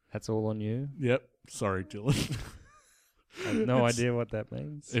America. That's all on you. Yep. Sorry, Dylan. I have no idea what that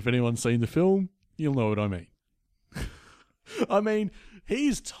means. If anyone's seen the film, you'll know what I mean. I mean,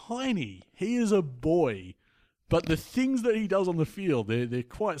 he's tiny. He is a boy. But the things that he does on the field, they're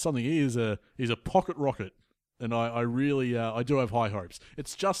quite something. He's a pocket rocket. And I really do have high hopes.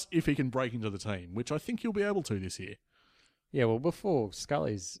 It's just if he can break into the team, which I think he'll be able to this year. Yeah, well, before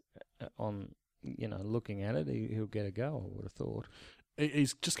Scully's on, looking at it, he'll get a go, I would have thought.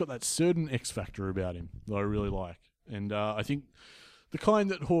 He's just got that certain X factor about him that I really like. And I think the kind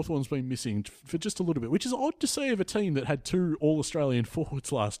that Hawthorn's been missing for just a little bit, which is odd to say of a team that had 2 All-Australian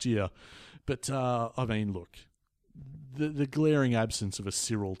forwards last year. But, I mean, look, the glaring absence of a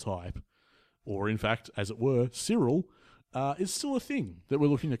Cyril type, or in fact, as it were, Cyril, is still a thing that we're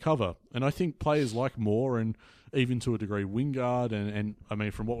looking to cover. And I think players like Moore and even to a degree Wingard and I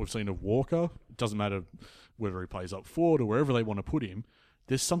mean, from what we've seen of Walker, it doesn't matter whether he plays up forward or wherever they want to put him,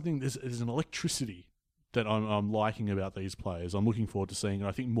 there's an electricity that I'm liking about these players. I'm looking forward to seeing, and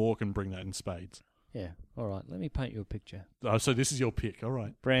I think Moore can bring that in spades. Yeah, all right, let me paint you a picture. So this is your pick, all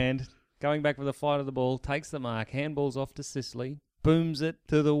right. Brand, going back with the fight of the ball, takes the mark, handballs off to Sicily, booms it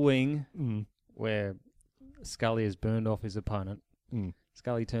to the wing, where Scully has burned off his opponent.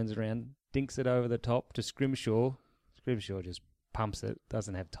 Scully turns around, dinks it over the top to Scrimshaw. Scrimshaw just pumps it,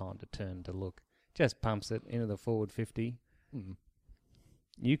 doesn't have time to turn to look. Just pumps it into the forward 50.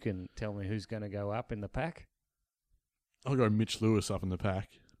 You can tell me who's going to go up in the pack. I'll go Mitch Lewis up in the pack.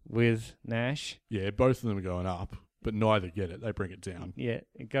 With Nash. Yeah, both of them are going up, but neither get it. They bring it down. Yeah,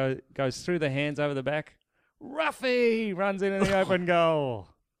 it goes through the hands over the back. Ruffy runs into the open goal.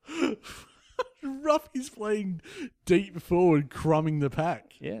 Ruffy's playing deep forward, crumbing the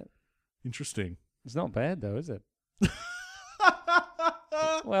pack. Yeah. Interesting. It's not bad, though, is it?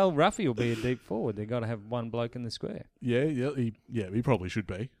 Well, Ruffy will be a deep forward. They've got to have one bloke in the square. Yeah, he probably should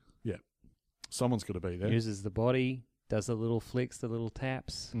be. Yeah. Someone's got to be there. Uses the body, does the little flicks, the little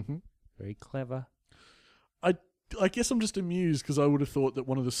taps. Mm-hmm. Very clever. I guess I'm just amused because I would have thought that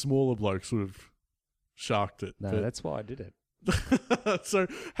one of the smaller blokes would have sharked it. No, that's why I did it. So,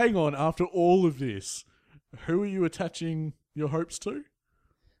 hang on. After all of this, who are you attaching your hopes to?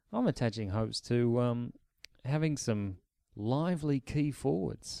 I'm attaching hopes to having some lively key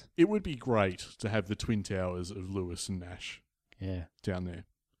forwards. It would be great to have the twin towers of Lewis and Nash down there.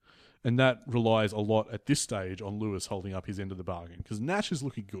 And that relies a lot at this stage on Lewis holding up his end of the bargain because Nash is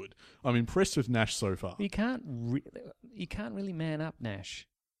looking good. I'm impressed with Nash so far. You can't really man up Nash.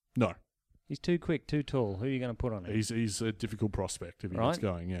 No. He's too quick, too tall. Who are you going to put on him? He's a difficult prospect if he gets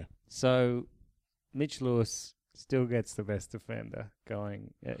going, yeah. So Mitch Lewis still gets the best defender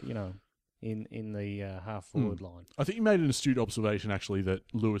going. in the half forward line. I think you made an astute observation, actually, that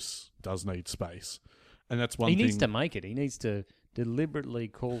Lewis does need space. And that's one thing. He needs to make it. He needs to deliberately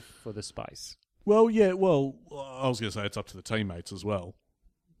call for the space. Well, yeah, I was going to say it's up to the teammates as well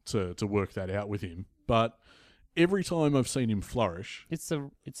to work that out with him. But every time I've seen him flourish... It's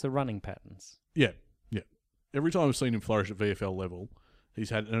the running patterns. Yeah. Every time I've seen him flourish at VFL level, he's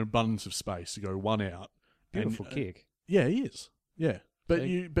had an abundance of space to go one out. Beautiful kick. Yeah, he is. Yeah. But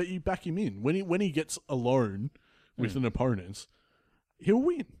See? you back him in. When he gets alone with an opponent, he'll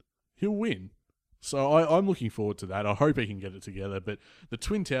win. He'll win. So I'm looking forward to that. I hope he can get it together. But the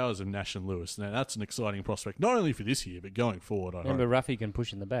Twin Towers of Nash and Lewis, now that's an exciting prospect, not only for this year, but going forward, I Remember, hope. Ruffy can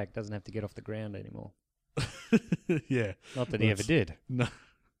push in the back, doesn't have to get off the ground anymore. Yeah. Not that he ever did. No.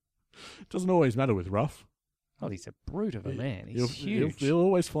 It doesn't always matter with Ruff. Oh, he's a brute of a man. He's huge. He'll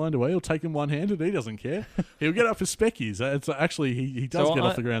always find a way. He'll take him one-handed. He doesn't care. He'll get up for speckies. It's actually, he does get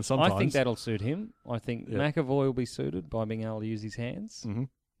off the ground sometimes. I think that'll suit him. I think McAvoy will be suited by being able to use his hands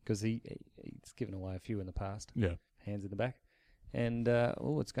because he's given away a few in the past. Yeah. Hands in the back. And,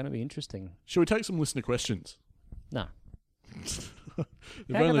 it's going to be interesting. Shall we take some listener questions? No. How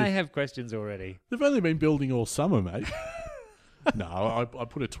can they have questions already? They've only been building all summer, mate. No, I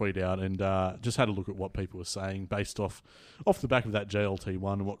put a tweet out and just had a look at what people were saying based off the back of that JLT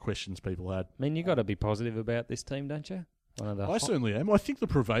one and what questions people had. I mean, you got to be positive about this team, don't you? I certainly am. I think the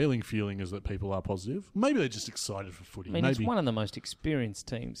prevailing feeling is that people are positive. Maybe they're just excited for footy. I mean, it's one of the most experienced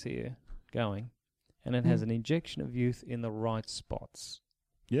teams here going, and it has an injection of youth in the right spots.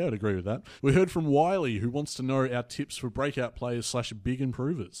 Yeah, I'd agree with that. We heard from Wiley, who wants to know our tips for breakout players / big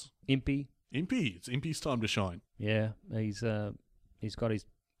improvers. Impey. It's Impey's time to shine. Yeah, he's got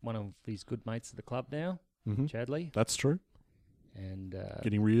one of his good mates at the club now, Chadley. That's true. And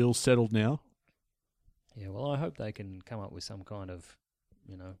getting real settled now. Yeah, well, I hope they can come up with some kind of,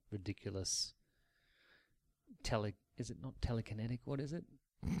 ridiculous is it not telekinetic? What is it?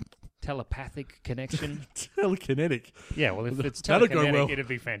 Telepathic connection. Telekinetic. Yeah, well, if it's That'll telekinetic, go well. it'd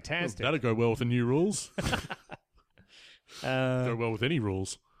be fantastic. That'll go well with the new rules. Go go well with any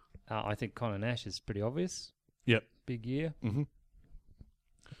rules. I think Connor Nash is pretty obvious. Yep. Big year. Mm-hmm.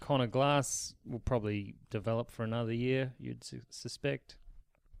 Connor Glass will probably develop for another year, you'd suspect.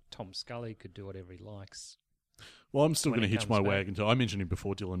 Tom Scully could do whatever he likes. Well, I'm still when going to he hitch my comes back. wagon. I mentioned him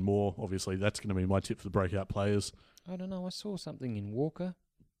before, Dylan Moore. Obviously, that's going to be my tip for the breakout players. I don't know. I saw something in Walker,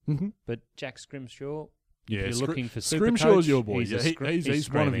 Mm-hmm. but Jack Scrimshaw. Yeah, if you're looking for super Scrimshaw's coach, your boy. he's,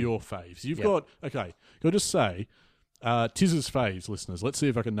 He's one of your faves. You've got, okay, I'll just say, Tiz's faves, listeners. Let's see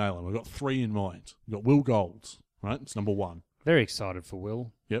if I can nail them. I've got 3 in mind. We've got Will Golds, right? It's number 1. Very excited for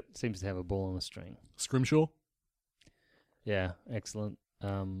Will. Yep. Seems to have a ball on the string. Scrimshaw? Yeah, excellent.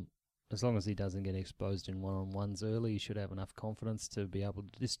 As long as he doesn't get exposed in one-on-ones early, he should have enough confidence to be able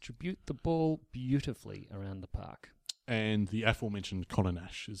to distribute the ball beautifully around the park. And the aforementioned Connor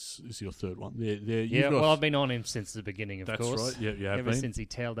Nash is your third one. I've been on him since the beginning, of course. That's right. Yeah, you have Ever been. since he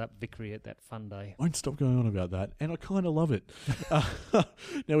tailed up Vickery at that fun day. I won't stop going on about that, and I kind of love it.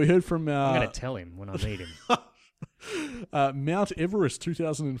 Now, we heard from... I'm going to tell him when I meet him. Mount Everest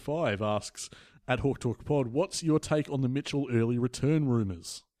 2005 asks, at Hawk Talk Pod, what's your take on the Mitchell early return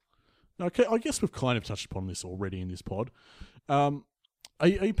rumours? Okay, I guess we've kind of touched upon this already in this pod. Are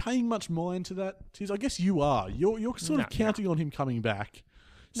you paying much mind to that, Tiz? I guess you are. You're sort of counting on him coming back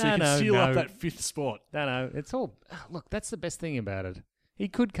so you can seal up that 5th spot. No, it's all... Look, that's the best thing about it. He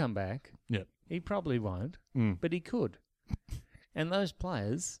could come back. Yeah. He probably won't, but he could. And those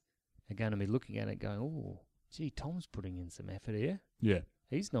players are going to be looking at it going, oh, gee, Tom's putting in some effort here. Yeah.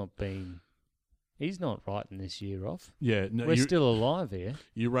 He's not writing this year off. Yeah. No, We're still alive here.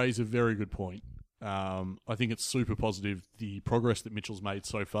 You raise a very good point. I think it's super positive, the progress that Mitchell's made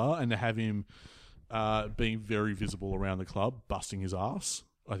so far, and to have him being very visible around the club, busting his ass,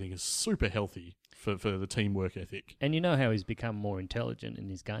 I think is super healthy for the teamwork ethic. And you know how he's become more intelligent in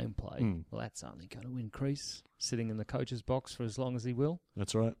his gameplay. Well, that's only going to increase, sitting in the coach's box for as long as he will.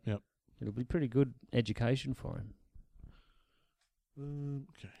 That's right, yep. It'll be pretty good education for him.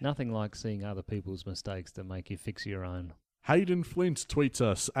 Okay. Nothing like seeing other people's mistakes to make you fix your own. Hayden Flint tweets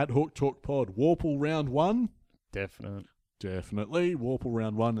us, at Hawk Talk Pod, Warple round 1? Definitely. Warple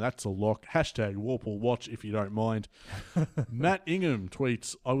round 1, that's a lock. Hashtag Warple watch if you don't mind. Matt Ingham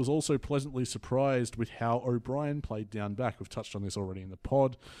tweets, I was also pleasantly surprised with how O'Brien played down back. We've touched on this already in the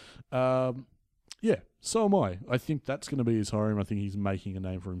pod. Yeah, so am I. I think that's going to be his home. I think he's making a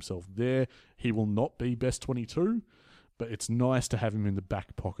name for himself there. He will not be best 22, but it's nice to have him in the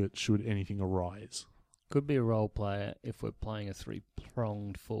back pocket should anything arise. Could be a role player if we're playing a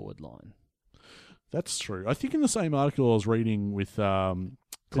 3-pronged forward line. That's true. I think in the same article I was reading with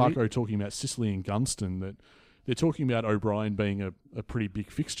Clarko talking about Sicily and Gunston, that they're talking about O'Brien being a pretty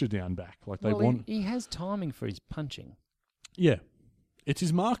big fixture down back. Like they want. He has timing for his punching. Yeah. It's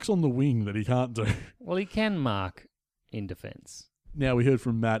his marks on the wing that he can't do. Well, he can mark in defence. Now, we heard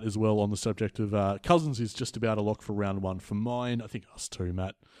from Matt as well on the subject of Cousins is just about a lock for round one. For mine, I think us too,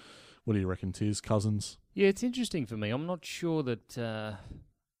 Matt. What do you reckon, Tiz? Cousins? Yeah, it's interesting for me. I'm not sure that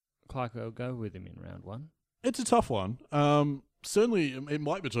Clarko will go with him in round one. It's a tough one. Certainly, it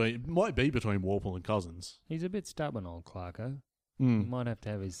might be between Warple and Cousins. He's a bit stubborn, old Clarko. Mm. He might have to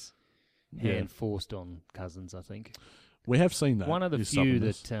have his hand forced on Cousins, I think. We have seen that. One of the his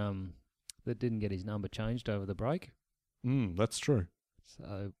few stubbornness. that didn't get his number changed over the break. That's true.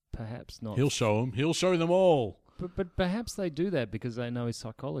 So perhaps not. He'll show them. He'll show them all. But perhaps they do that because they know his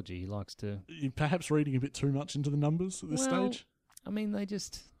psychology. He likes to... Perhaps reading a bit too much into the numbers at this stage? I mean,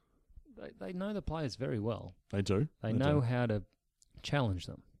 they know the players very well. They do. They know how to challenge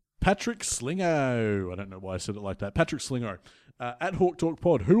them. Patrick Slingo. I don't know why I said it like that. Patrick Slingo. At Hawk Talk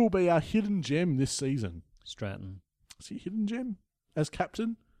Pod, who will be our hidden gem this season? Stratton. Is he a hidden gem as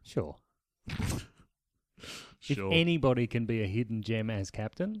captain? Sure. Sure. If anybody can be a hidden gem as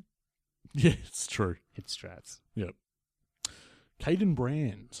captain... Yeah, it's true. It's Strats. Yep. Caden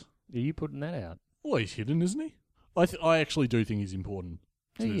Brand. Are you putting that out? Well, he's hidden, isn't he? I actually do think he's important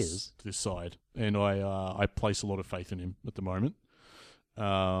to this side, and I place a lot of faith in him at the moment,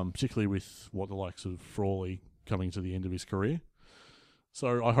 particularly with what the likes of Frawley coming to the end of his career.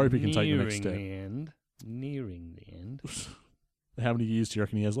 So I hope he can take the next step. Nearing the end. How many years do you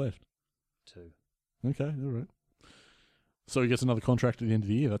reckon he has left? 2. Okay, all right. So he gets another contract at the end of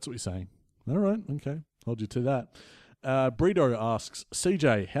the year, that's what you're saying. All right, okay. Hold you to that. Brito asks,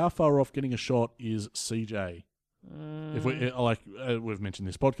 CJ, how far off getting a shot is CJ? If we we've mentioned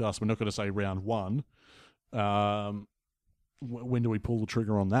this podcast, we're not going to say round one. When do we pull the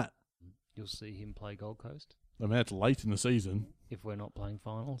trigger on that? You'll see him play Gold Coast. I mean, it's late in the season. If we're not playing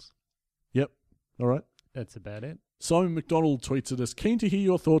finals. Yep. All right. That's about it. Simon McDonald tweets at us, keen to hear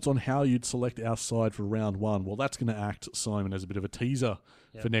your thoughts on how you'd select our side for round one. Well, that's going to act, Simon, as a bit of a teaser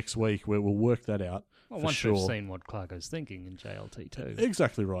for next week, where we'll work that out. Well, once we've seen what Clarko's thinking in JLT2.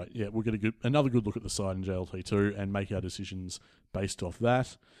 Exactly right. Yeah, we'll get another good look at the side in JLT2 and make our decisions based off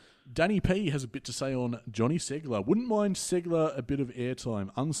that. Danny P has a bit to say on Johnny Segler. Wouldn't mind Segler a bit of airtime.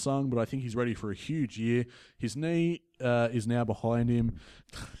 Unsung, but I think he's ready for a huge year. His knee is now behind him.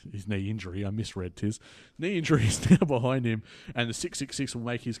 His knee injury, I misread Tiz. Knee injury is now behind him, and the 666 will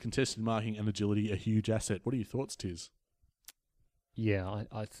make his contested marking and agility a huge asset. What are your thoughts, Tiz? Yeah,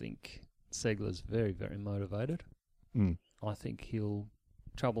 I think Segler's very, very motivated. I think he'll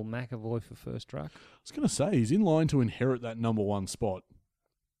trouble McAvoy for first ruck. I was going to say, he's in line to inherit that number one spot.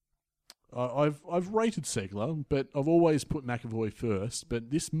 I've rated Segler, but I've always put McAvoy first,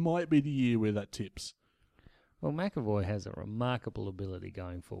 but this might be the year where that tips. Well, McAvoy has a remarkable ability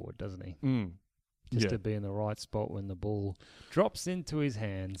going forward, doesn't he? Just to be in the right spot when the ball drops into his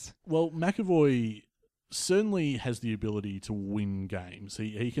hands. Well, McAvoy certainly has the ability to win games.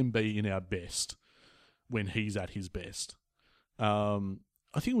 He can be in our best when he's at his best.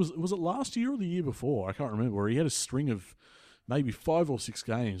 I think was it last year or the year before? I can't remember, where he had a string of maybe 5 or 6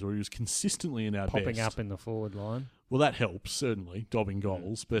 games where he was consistently in our best. Popping up in the forward line. Well, that helps, certainly, dobbing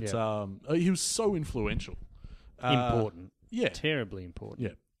goals. But he was so influential. Important. Yeah. Terribly important.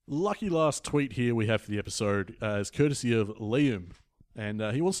 Yeah. Lucky last tweet here we have for the episode is courtesy of Liam. And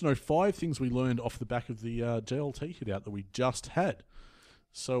he wants to know 5 things we learned off the back of the JLT hit out that we just had.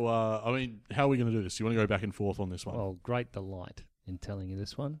 So, I mean, how are we going to do this? Do you want to go back and forth on this one? Well, great delight in telling you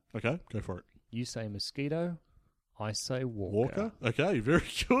this one. Okay, go for it. You say mosquito. I say Walker. Okay, very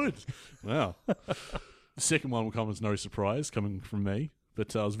good. Wow. The second one will come as no surprise coming from me,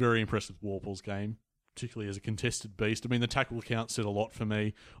 but I was very impressed with Warple's game, particularly as a contested beast. I mean, the tackle count said a lot for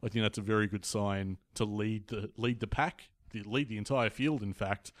me. I think that's a very good sign to lead the pack, lead the entire field, in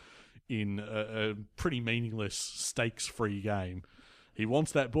fact, in a pretty meaningless, stakes-free game. He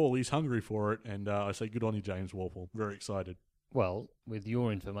wants that ball. He's hungry for it, and I say good on you, James Warple. Very excited. Well, with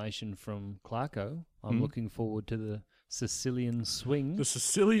your information from Clarko, I'm looking forward to the Sicilian swing. The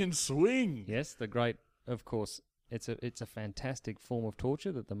Sicilian swing. Yes, the great. Of course, it's a fantastic form of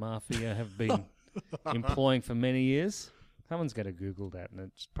torture that the mafia have been employing for many years. Someone's going to Google that, and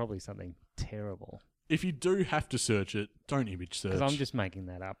it's probably something terrible. If you do have to search it, don't image search. Because I'm just making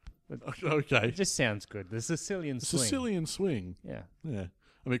that up. Okay. It just sounds good. The Sicilian swing. Sicilian swing. Yeah. Yeah.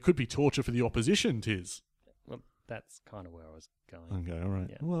 I mean, it could be torture for the opposition, Tiz. Well, that's kind of where I was going. Okay, all right.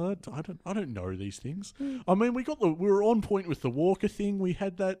 Yeah. Well, I don't know these things. I mean, we were on point with the Walker thing. We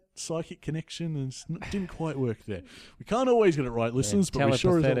had that psychic connection, and it didn't quite work there. We can't always get it right, listeners, but we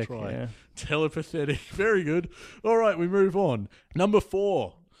sure as hell try. Yeah. Telepathetic, very good. All right, we move on. Number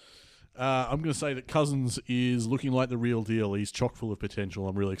 4. I'm going to say that Cousins is looking like the real deal. He's chock full of potential.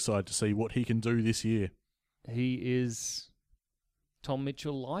 I'm really excited to see what he can do this year. He is Tom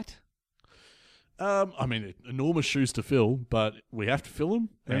Mitchell light. I mean, enormous shoes to fill, but we have to fill them,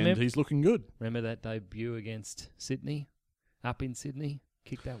 and he's looking good. Remember that debut against Sydney? Up in Sydney?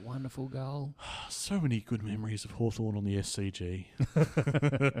 Kicked that wonderful goal. So many good memories of Hawthorn on the SCG.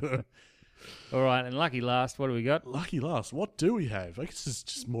 All right, and lucky last, what do we got? Lucky last. What do we have? I guess it's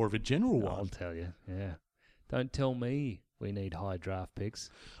just more of a general one. I'll tell you, yeah. Don't tell me we need high draft picks.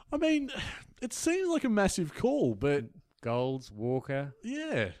 I mean, it seems like a massive call, but... Golds, Walker,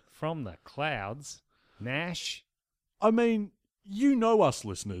 Yeah. from the clouds, Nash. I mean, you know us,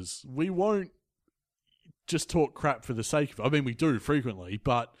 listeners. We won't just talk crap for the sake of it. I mean, we do frequently,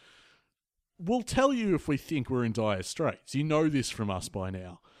 but we'll tell you if we think we're in dire straits. You know this from us by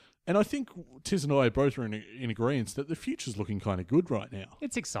now. And I think Tiz and I both are in agreement that the future's looking kind of good right now.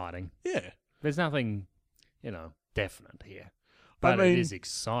 It's exciting. Yeah. There's nothing, definite here. But it is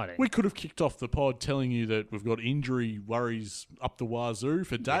exciting. We could have kicked off the pod telling you that we've got injury worries up the wazoo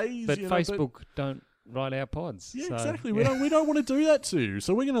for days. But Facebook don't write our pods. Yeah, so, exactly. We don't want to do that to you.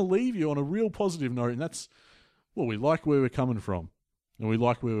 So we're going to leave you on a real positive note, and that's, well, we like where we're coming from, and we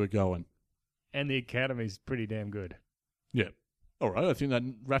like where we're going. And the academy's pretty damn good. Yeah. All right, I think that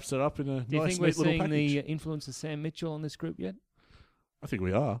wraps it up in a Do you nice, think we're neat little seeing package. the influence of Sam Mitchell on this group yet? I think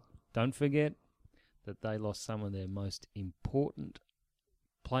we are. Don't forget that they lost some of their most important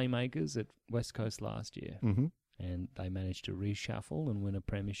playmakers at West Coast last year. Mm-hmm. And they managed to reshuffle and win a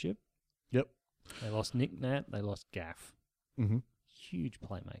premiership. Yep. They lost Nick Nat, they lost Gaff. Mm-hmm. Huge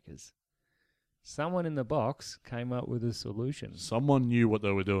playmakers. Someone in the box came up with a solution. Someone knew what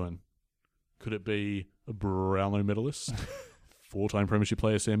they were doing. Could it be a Brownlow medalist? 4-time premiership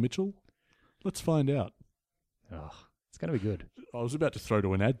player Sam Mitchell? Let's find out. Oh, it's going to be good. I was about to throw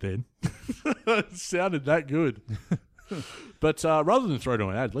to an ad then. It sounded that good. But rather than throw to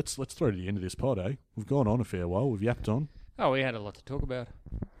an ad, let's throw to the end of this pod, eh? We've gone on a fair while. We've yapped on. Oh, we had a lot to talk about.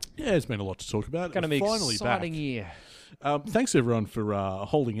 Yeah, there's been a lot to talk about. Going to be finally exciting back. year. Thanks, everyone, for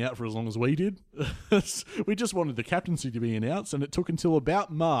holding out for as long as we did. We just wanted the captaincy to be announced, and it took until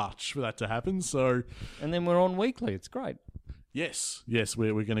about March for that to happen. So, And then we're on weekly. It's great. yes,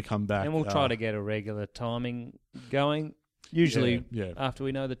 we're going to come back. And we'll try to get a regular timing going. Usually Yeah. after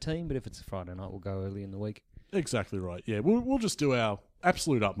we know the team, but if it's a Friday night, we'll go early in the week. Exactly right. Yeah, we'll just do our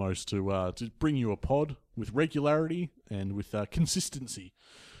absolute utmost to bring you a pod with regularity and with consistency.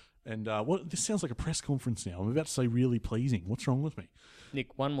 And this sounds like a press conference now. I'm about to say really pleasing. What's wrong with me?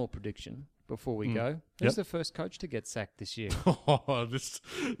 Nick, one more prediction before we go. Who's the first coach to get sacked this year? Oh,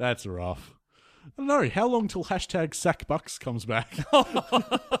 that's rough. I don't know. How long till #SackBucks comes back?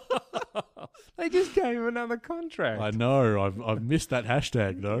 They just gave him another contract. I know. I've missed that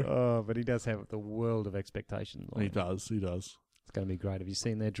hashtag though. Oh, but he does have the world of expectations on He him. does. It's going to be great. Have you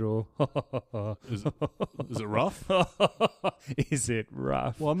seen their draw? Is it rough? Is it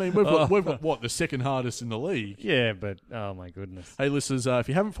rough? Well, I mean, we've got what, the second hardest in the league. Yeah, but oh my goodness. Hey, listeners, if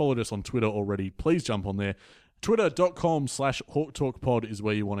you haven't followed us on Twitter already, please jump on there. Twitter.com/HawkTalkPod is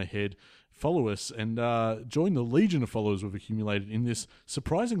where you want to head. Follow us and join the legion of followers we've accumulated in this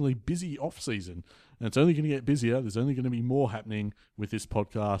surprisingly busy off-season. And it's only going to get busier. There's only going to be more happening with this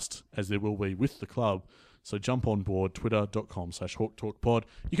podcast as there will be with the club. So jump on board, twitter.com/HawkTalkPod.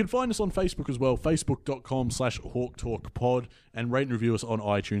 You can find us on Facebook as well, facebook.com/HawkTalkPod, and rate and review us on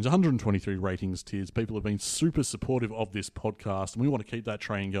iTunes. 123 ratings tiers. People have been super supportive of this podcast, and we want to keep that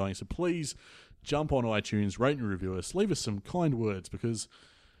train going. So please jump on iTunes, rate and review us, leave us some kind words, because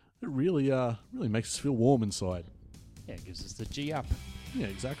it really makes us feel warm inside. Yeah, it gives us the G up. Yeah,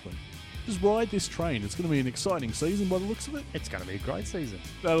 exactly. Just ride this train. It's going to be an exciting season by the looks of it. It's going to be a great season.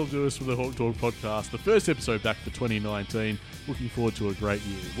 That'll do us for the Hawk Talk podcast. The first episode back for 2019. Looking forward to a great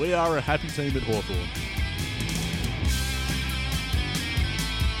year. We are a happy team at Hawthorn.